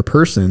become a better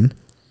person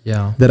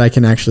that I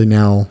can actually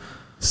now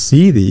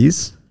see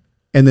these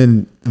and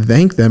then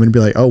thank them and be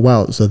like, oh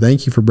wow, so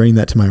thank you for bringing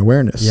that to my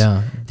awareness.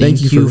 Yeah.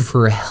 Thank you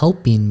for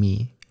helping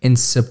me and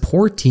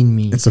supporting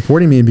me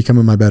and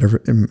becoming my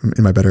better.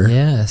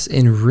 Yes.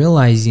 And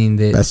realizing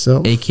that, best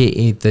self.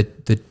 AKA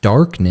the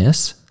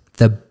darkness,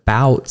 the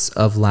bouts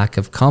of lack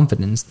of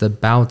confidence, the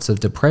bouts of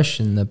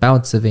depression, the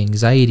bouts of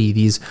anxiety,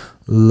 these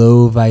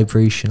low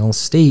vibrational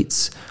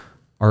states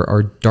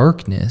are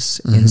darkness.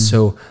 And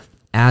so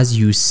as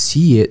you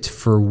see it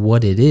for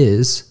what it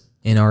is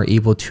and are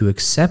able to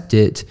accept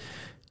it,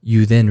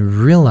 you then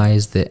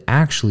realize that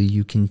actually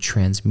you can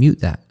transmute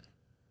that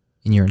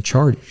and you're in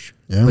charge.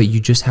 Yeah. But you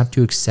just have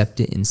to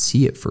accept it and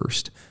see it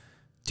first.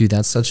 Dude,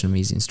 that's such an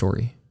amazing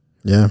story.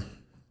 Yeah.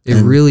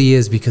 It really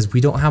is, because we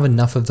don't have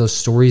enough of those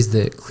stories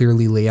that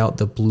clearly lay out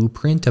the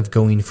blueprint of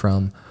going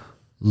from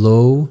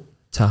low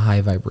to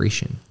high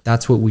vibration.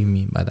 That's what we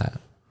mean by that.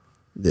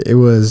 It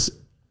was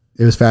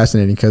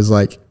fascinating because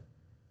I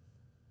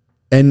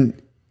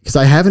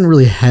haven't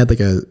really had like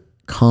a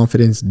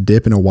confidence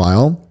dip in a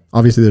while.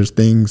 Obviously there's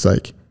things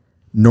like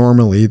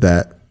normally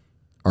that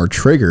are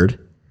triggered,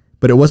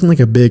 but it wasn't like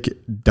a big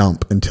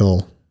dump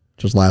until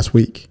just last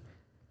week.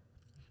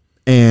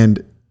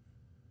 And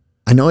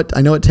I know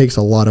it takes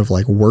a lot of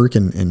like work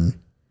and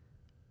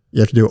you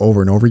have to do it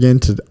over and over again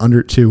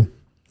to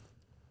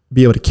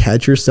be able to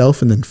catch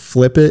yourself and then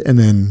flip it and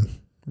then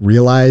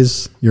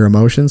realize your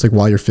emotions like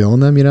while you're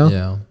feeling them,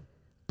 Yeah.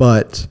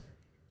 But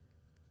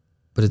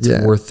it's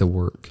worth the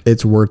work.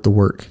 It's worth the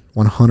work,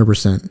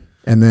 100%.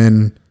 And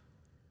then,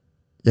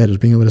 just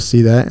being able to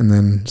see that and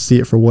then see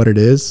it for what it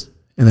is,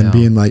 and then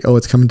being like, oh,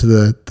 it's coming to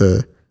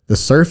the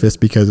surface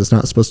because it's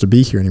not supposed to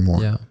be here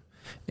anymore. Yeah.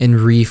 And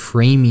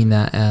reframing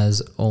that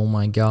as, oh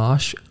my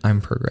gosh,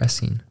 I'm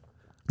progressing.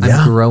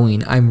 I'm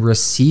growing. I'm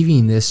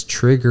receiving this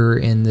trigger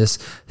and this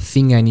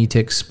thing I need to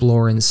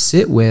explore and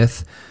sit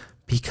with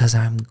because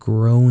I'm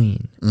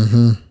growing.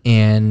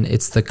 And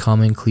it's the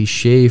common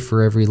cliche,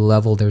 for every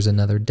level, there's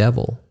another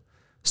devil.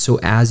 So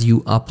as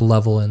you up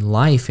level in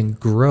life and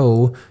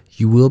grow,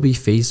 you will be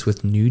faced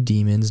with new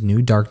demons,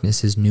 new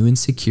darknesses, new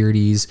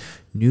insecurities,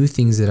 new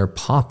things that are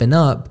popping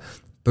up,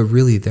 but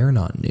really they're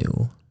not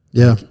new.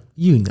 Yeah.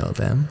 You know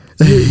them.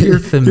 You're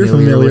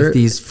familiar with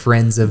these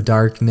friends of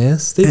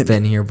darkness. They've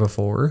been here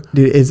before.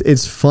 Dude,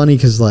 it's funny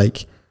because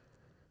like,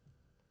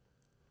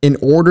 in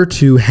order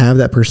to have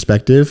that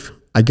perspective,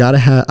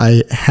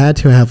 I had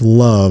to have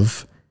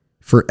love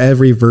for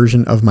every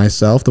version of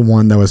myself, the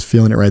one that was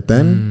feeling it right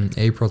then.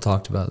 April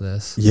talked about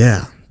this.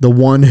 Yeah. The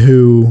one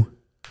who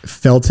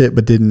felt it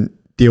but didn't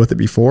deal with it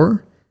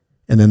before.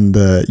 And then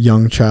the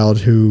young child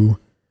who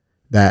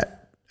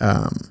that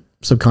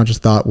subconscious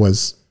thought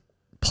was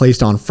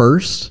placed on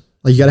first.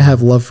 Like you got to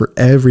have love for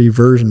every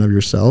version of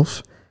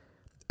yourself,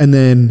 and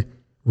then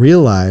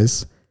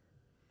realize,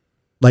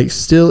 like,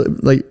 still,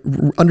 like,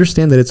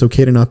 understand that it's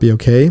okay to not be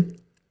okay.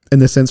 In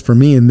the sense, for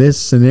me in this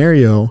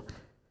scenario,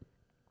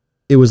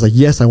 it was like,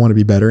 yes, I want to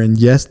be better, and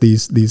yes,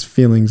 these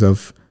feelings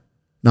of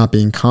not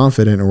being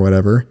confident or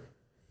whatever.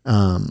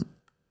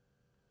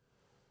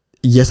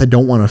 Yes, I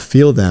don't want to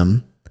feel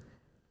them,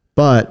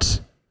 but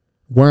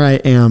where I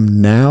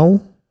am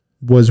now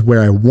was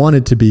where I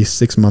wanted to be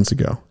 6 months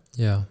ago.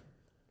 Yeah.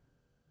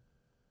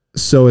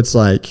 So it's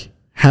like,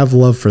 have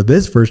love for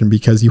this version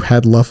because you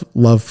had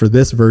love for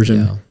this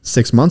version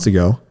 6 months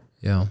ago.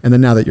 Yeah. And then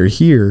now that you're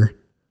here,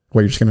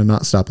 you're just going to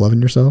not stop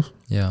loving yourself?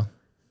 Yeah.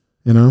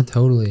 You know?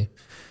 Totally.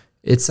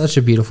 It's such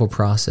a beautiful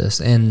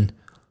process. And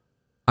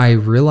I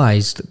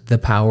realized the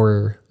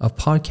power of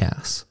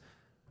podcasts.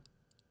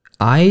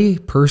 I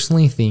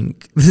personally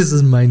think, this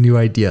is my new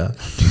idea.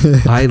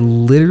 I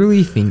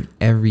literally think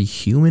every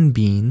human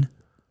being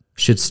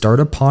should start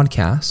a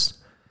podcast,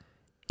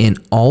 and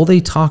all they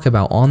talk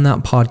about on that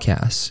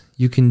podcast,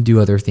 you can do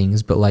other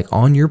things, but like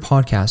on your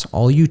podcast,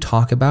 all you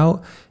talk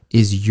about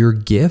is your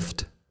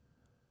gift,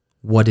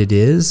 what it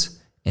is,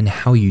 and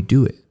how you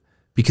do it.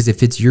 Because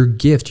if it's your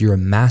gift, you're a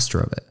master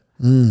of it.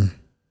 And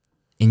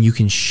you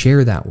can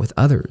share that with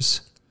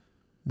others.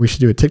 We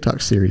should do a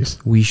TikTok series.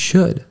 We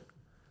should.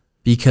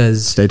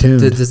 Because stay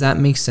tuned. Does that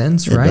make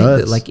sense, right?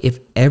 That, like, if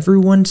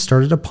everyone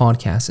started a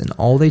podcast and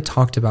all they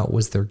talked about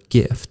was their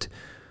gift,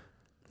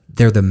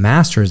 they're the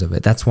masters of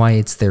it. That's why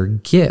it's their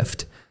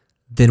gift.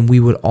 Then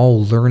we would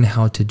all learn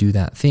how to do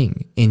that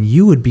thing. And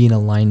you would be in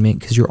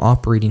alignment because you're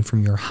operating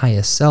from your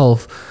highest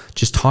self,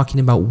 just talking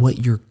about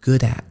what you're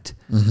good at.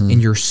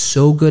 And you're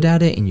so good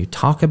at it, and you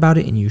talk about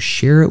it and you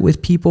share it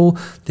with people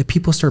that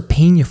people start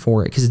paying you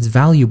for it because it's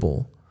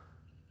valuable.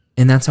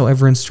 And that's how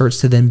everyone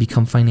starts to then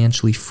become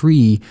financially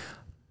free,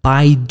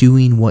 by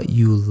doing what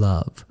you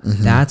love.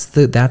 That's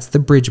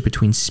the bridge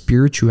between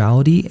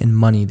spirituality and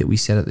money that we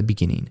said at the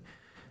beginning.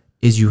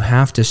 Is you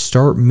have to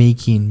start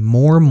making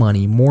more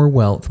money, more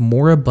wealth,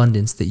 more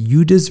abundance that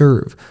you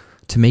deserve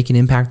to make an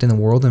impact in the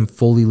world and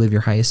fully live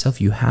your highest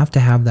self. You have to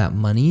have that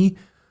money,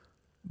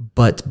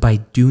 but by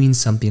doing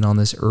something on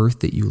this earth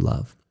that you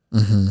love.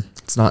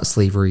 It's not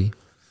slavery.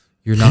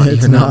 You're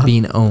not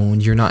being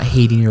owned. You're not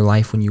hating your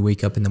life when you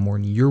wake up in the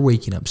morning. You're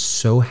waking up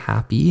so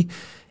happy,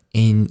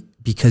 and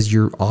because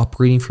you're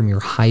operating from your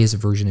highest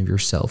version of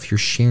yourself. You're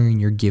sharing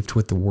your gift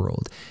with the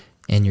world,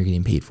 and you're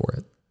getting paid for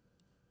it.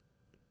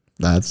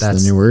 That's the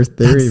new earth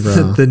theory,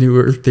 bro. The new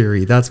earth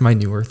theory. That's my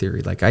new earth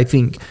theory. Like, I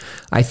think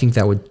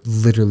that would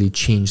literally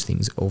change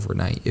things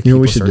overnight if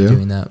people started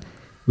doing that.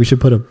 We should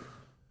put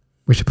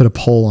a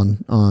poll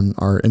on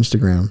our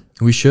Instagram.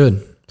 We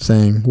should.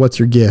 Saying, what's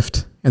your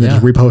gift? And then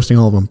just reposting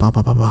all of them. Bah,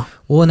 bah, bah, bah.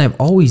 Well, and I've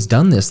always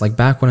done this. Like,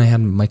 back when I had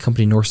my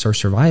company, North Star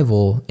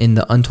Survival, in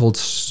the Untold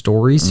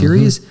Stories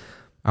series,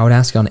 I would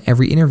ask on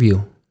every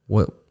interview,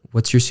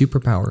 what's your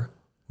superpower?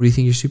 What do you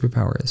think your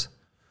superpower is?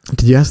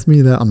 Did you ask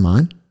me that on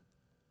mine?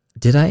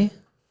 Did I?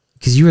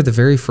 Because you were the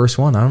very first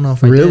one. I don't know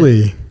if I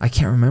really did. I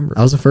can't remember.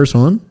 I was the first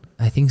one?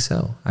 I think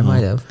so. I might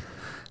have.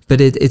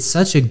 But it's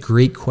such a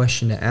great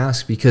question to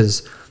ask,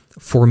 because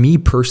for me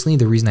personally,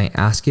 the reason I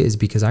ask it is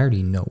because I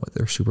already know what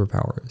their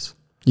superpower is.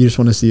 You just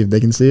want to see if they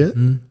can see it?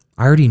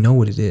 I already know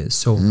what it is.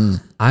 So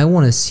I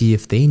want to see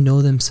if they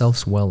know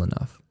themselves well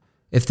enough.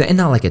 And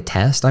not like a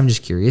test. I'm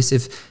just curious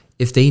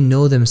if they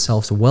know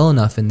themselves well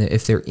enough, and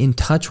if they're in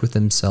touch with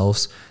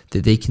themselves,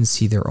 that they can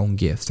see their own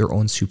gift, their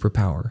own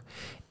superpower.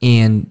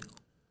 And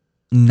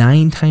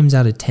 9 times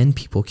out of 10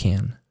 people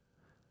can.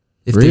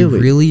 If they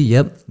really,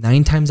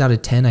 9 times out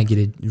of 10, I get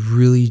a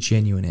really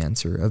genuine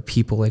answer of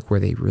people, like, where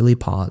they really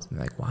pause and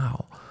like,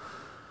 wow,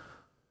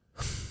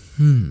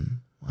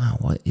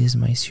 what is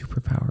my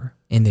superpower?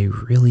 And they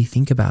really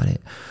think about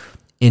it.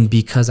 And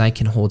because I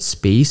can hold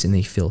space and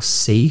they feel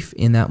safe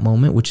in that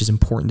moment, which is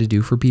important to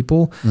do for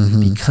people,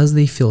 because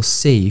they feel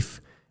safe,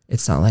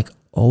 it's not like,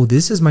 oh,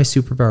 this is my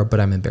superpower,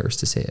 but I'm embarrassed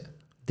to say it.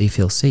 They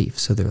feel safe.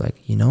 So they're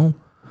like,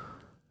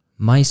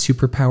 my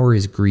superpower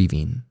is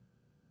grieving.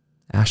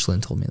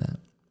 Ashlyn told me that.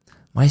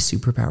 My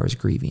superpower is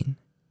grieving.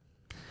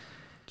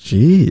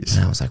 Jeez.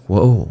 And I was like,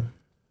 whoa.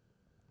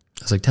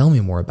 I was like, tell me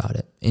more about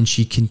it. And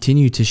she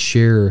continued to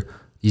share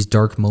these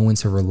dark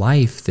moments of her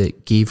life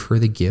that gave her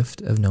the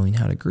gift of knowing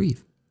how to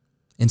grieve.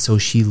 And so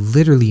she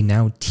literally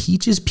now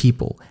teaches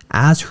people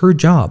as her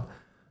job.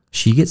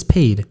 She gets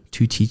paid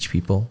to teach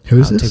people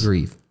how to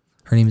grieve.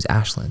 Her name is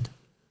Ashland.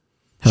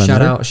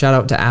 Shout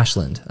out to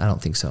Ashland. I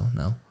don't think so.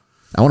 No.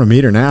 I want to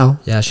meet her now.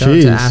 Yeah. Shout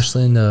out to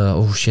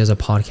Ashland. She has a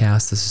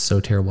podcast. This is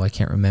so terrible. I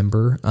can't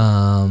remember.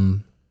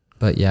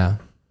 But yeah.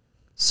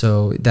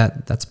 So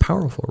that's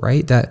powerful,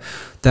 right?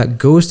 That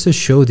goes to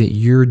show that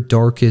your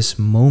darkest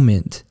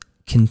moment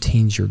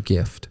contains your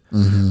gift.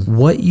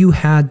 What you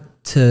had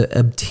to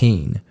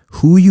obtain,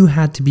 who you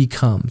had to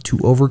become to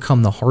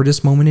overcome the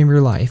hardest moment in your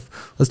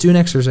life. Let's do an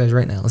exercise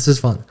right now. This is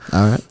fun.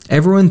 All right.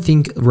 Everyone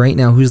think right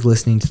now, who's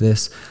listening to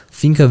this,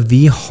 think of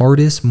the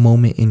hardest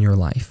moment in your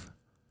life.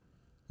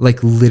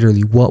 Like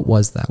literally, what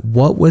was that?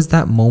 What was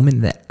that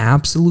moment that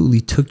absolutely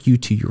took you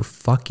to your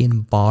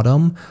fucking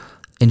bottom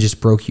and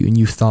just broke you and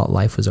you thought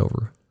life was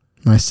over?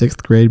 My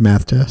 6th grade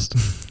math test.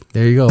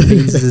 There you go.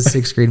 Maybe this is a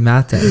 6th grade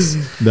math test.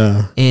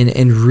 Duh.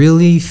 And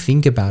really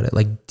think about it.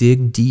 Like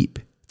dig deep.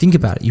 Think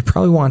about it. You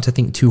probably want to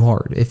think too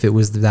hard if it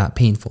was that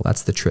painful.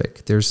 That's the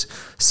trick. There's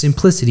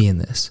simplicity in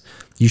this.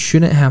 You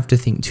shouldn't have to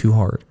think too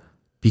hard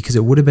because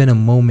it would have been a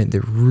moment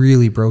that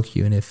really broke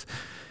you. And if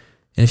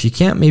you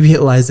can't, maybe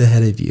it lies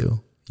ahead of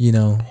you. You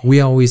know,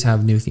 we always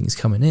have new things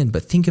coming in,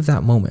 but think of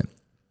that moment.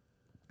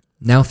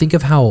 Now think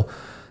of how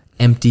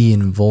empty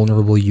and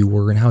vulnerable you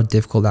were and how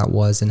difficult that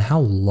was and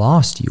how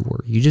lost you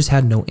were. You just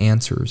had no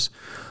answers.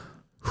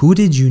 Who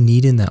did you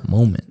need in that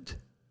moment?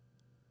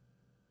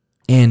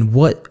 And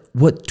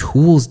what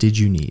tools did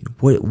you need?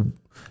 What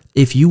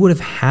if you would have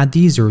had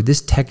these or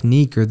this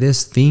technique or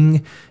this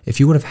thing, if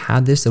you would have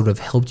had this that would have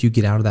helped you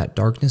get out of that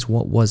darkness,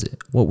 what was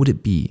it? What would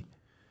it be?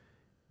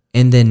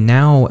 And then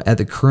now at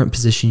the current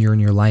position you're in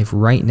your life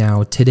right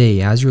now,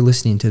 today, as you're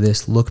listening to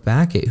this, look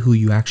back at who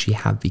you actually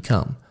have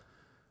become.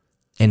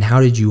 And how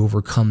did you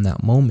overcome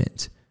that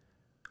moment?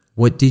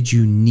 What did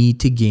you need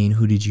to gain?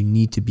 Who did you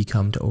need to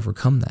become to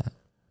overcome that?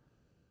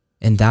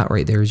 And that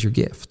right there is your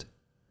gift.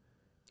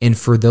 And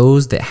for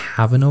those that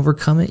haven't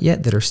overcome it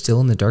yet, that are still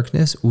in the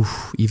darkness,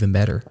 even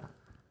better.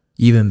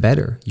 Even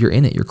better. You're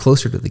in it. You're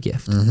closer to the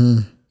gift. Mm-hmm.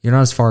 You're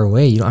not as far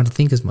away. You don't have to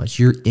think as much.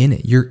 You're in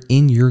it. You're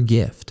in your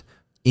gift.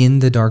 In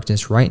the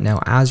darkness right now,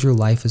 as your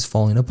life is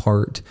falling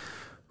apart,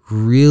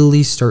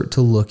 really start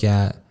to look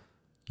at,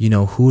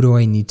 who do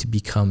I need to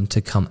become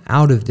to come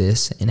out of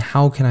this, and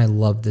how can I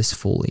love this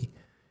fully?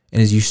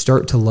 And as you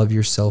start to love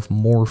yourself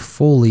more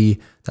fully,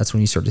 that's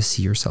when you start to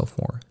see yourself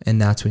more. And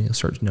that's when you'll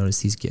start to notice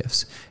these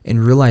gifts and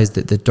realize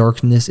that the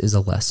darkness is a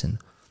lesson.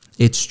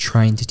 It's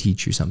trying to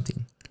teach you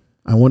something.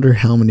 I wonder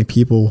how many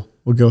people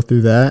will go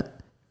through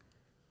that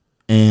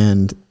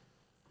and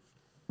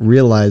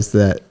realize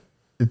that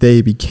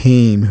they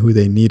became who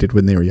they needed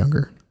when they were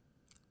younger.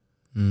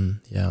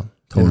 Yeah,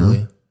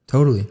 totally.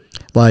 Totally.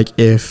 Like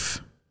if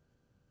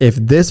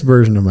this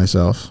version of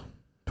myself,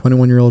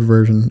 21-year-old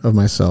version of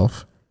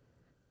myself,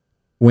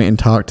 went and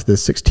talked to the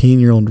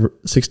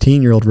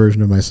 16-year-old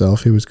version of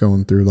myself who was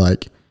going through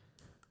like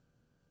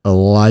a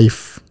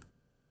life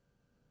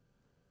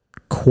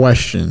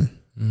question.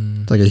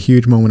 It's like a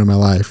huge moment in my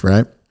life,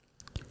 right?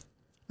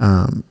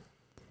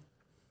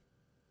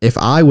 If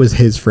I was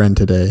his friend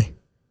today,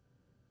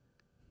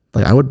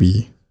 like that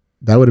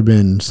would have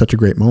been such a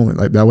great moment.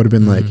 Like that would have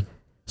been like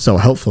so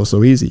helpful,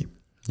 so easy.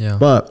 Yeah.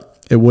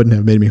 But it wouldn't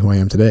have made me who I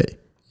am today.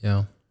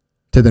 Yeah.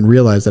 To then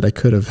realize that I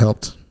could have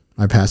helped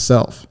my past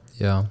self.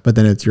 Yeah. But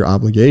then it's your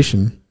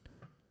obligation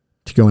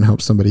to go and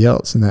help somebody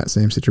else in that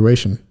same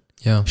situation.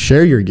 Yeah.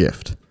 Share your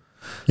gift.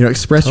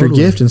 Express your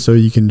gift, and so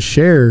you can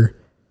share.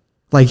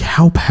 Like,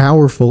 how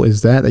powerful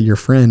is that your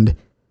friend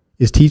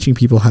is teaching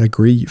people how to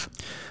grieve?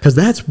 Because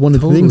that's one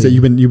of the things that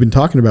you've been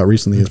talking about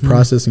recently is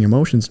processing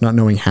emotions, not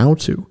knowing how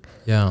to.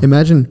 Yeah.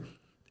 Imagine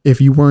if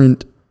you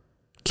weren't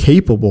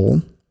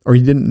capable or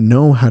you didn't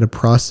know how to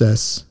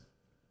process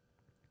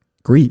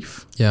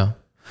grief. Yeah.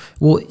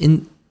 Well,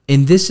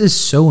 and this is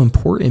so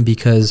important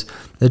because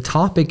the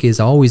topic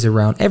is always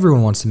around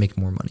everyone wants to make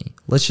more money.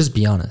 Let's just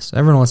be honest.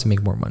 Everyone wants to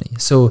make more money.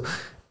 So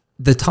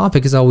the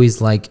topic is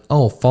always like,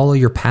 follow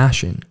your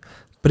passion.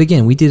 But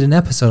again, we did an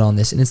episode on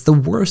this and it's the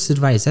worst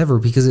advice ever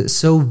because it's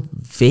so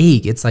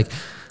vague. It's like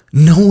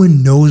no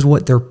one knows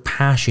what their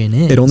passion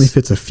is. It only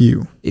fits a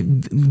few. It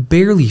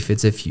barely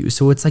fits a few.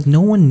 So it's like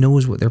no one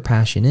knows what their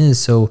passion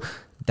is. So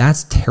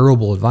that's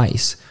terrible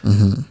advice.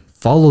 Mm-hmm.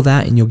 Follow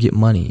that and you'll get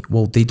money.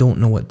 Well, they don't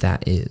know what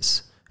that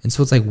is. And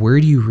so it's like, where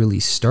do you really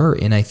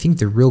start? And I think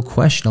the real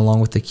question, along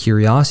with the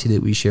curiosity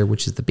that we share,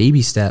 which is the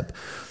baby step,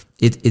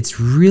 it's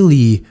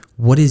really,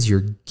 what is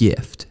your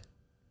gift?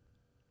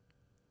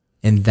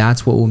 And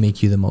that's what will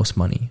make you the most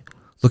money.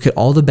 Look at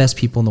all the best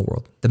people in the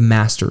world, the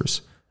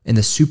masters and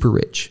the super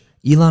rich.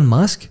 Elon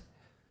Musk,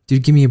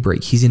 dude, give me a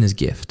break. He's in his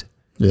gift.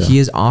 Yeah. He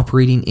is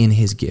operating in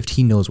his gift.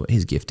 He knows what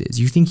his gift is.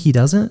 You think he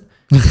doesn't?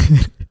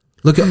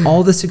 Look at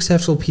all the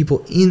successful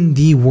people in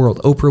the world.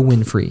 Oprah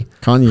Winfrey.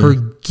 Kanye. Her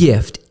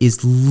gift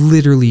is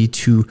literally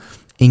to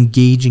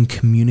engage and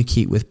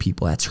communicate with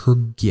people. That's her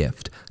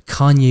gift.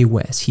 Kanye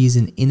West, he's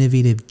an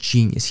innovative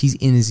genius. He's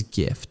in his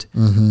gift,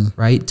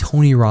 right?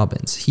 Tony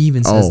Robbins, he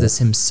even says this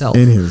himself.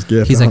 In his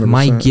gift, he's 100%. Like,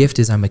 my gift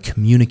is I'm a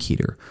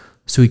communicator.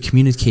 So he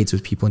communicates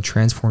with people and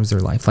transforms their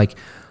life. Like,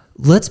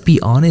 let's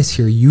be honest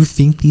here. You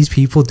think these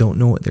people don't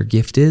know what their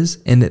gift is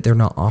and that they're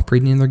not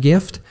operating in their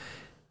gift?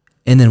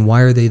 And then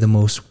why are they the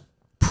most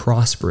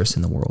prosperous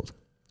in the world?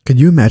 Could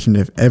you imagine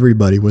if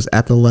everybody was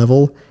at the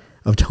level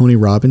of Tony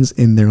Robbins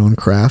in their own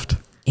craft?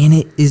 And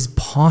it is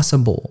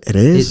possible. It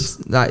is.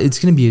 It's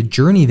going to be a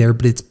journey there,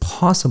 but it's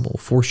possible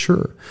for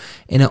sure.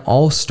 And it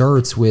all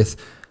starts with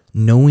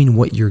knowing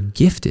what your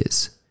gift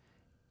is.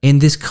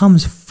 And this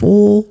comes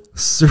full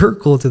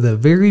circle to the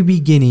very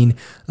beginning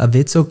of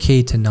it's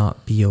okay to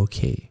not be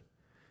okay.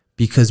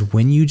 Because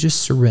when you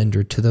just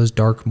surrender to those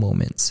dark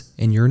moments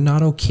and you're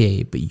not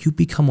okay, but you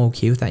become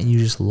okay with that and you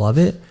just love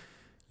it,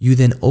 you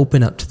then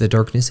open up to the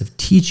darkness of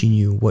teaching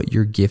you what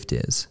your gift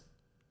is.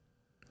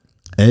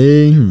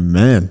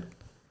 Amen.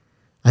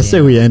 I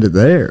say we end it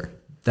there.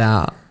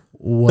 That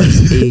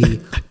was a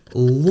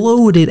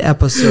loaded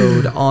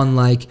episode on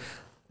like,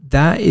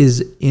 that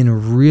is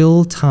in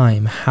real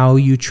time how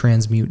you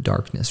transmute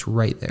darkness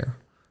right there.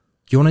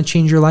 You want to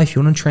change your life?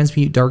 You want to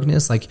transmute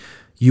darkness? Like,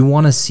 you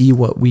want to see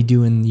what we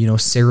do in,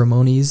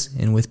 ceremonies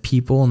and with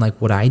people and like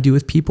what I do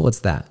with people? It's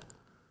that.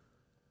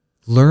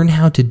 Learn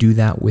how to do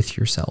that with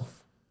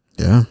yourself.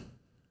 Yeah.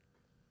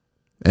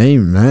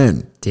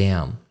 Amen.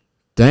 Damn.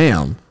 Look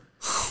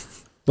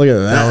at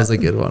that. That was a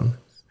good one.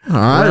 All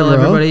right, well,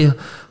 bro.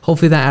 everybody,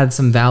 hopefully that adds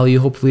some value.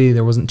 Hopefully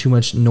there wasn't too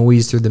much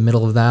noise through the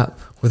middle of that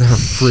with our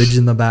fridge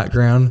in the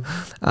background.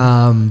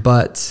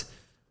 But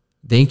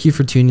thank you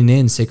for tuning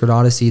in. Sacred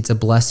Odyssey, it's a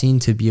blessing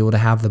to be able to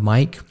have the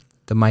mic.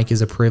 The mic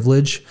is a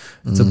privilege.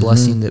 It's a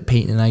blessing that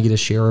Peyton and I get to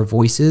share our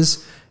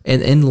voices.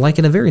 And like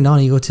in a very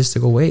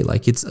non-egotistical way.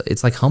 Like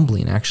it's like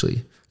humbling,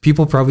 actually.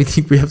 People probably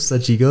think we have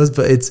such egos,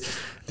 but it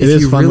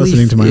is fun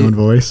listening to my own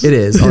voice. It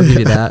is. I'll give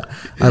you that.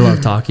 I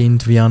love talking,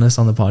 to be honest,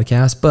 on the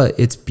podcast, but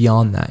it's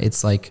beyond that.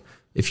 It's like,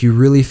 if you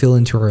really feel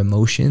into our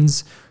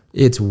emotions,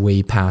 it's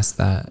way past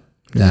that.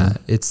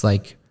 It's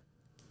like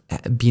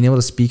being able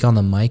to speak on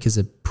the mic is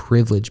a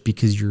privilege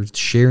because you're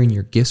sharing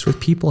your gifts with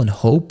people in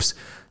hopes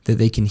that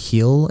they can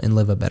heal and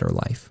live a better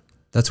life.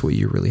 That's what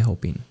you're really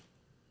hoping.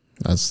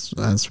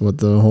 That's what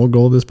the whole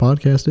goal of this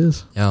podcast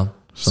is. Yeah.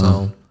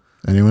 So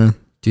anyway,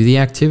 do the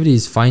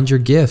activities, find your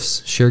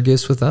gifts, share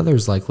gifts with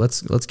others. Like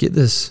let's get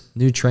this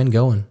new trend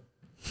going.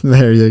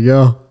 There you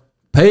go.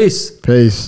 Peace.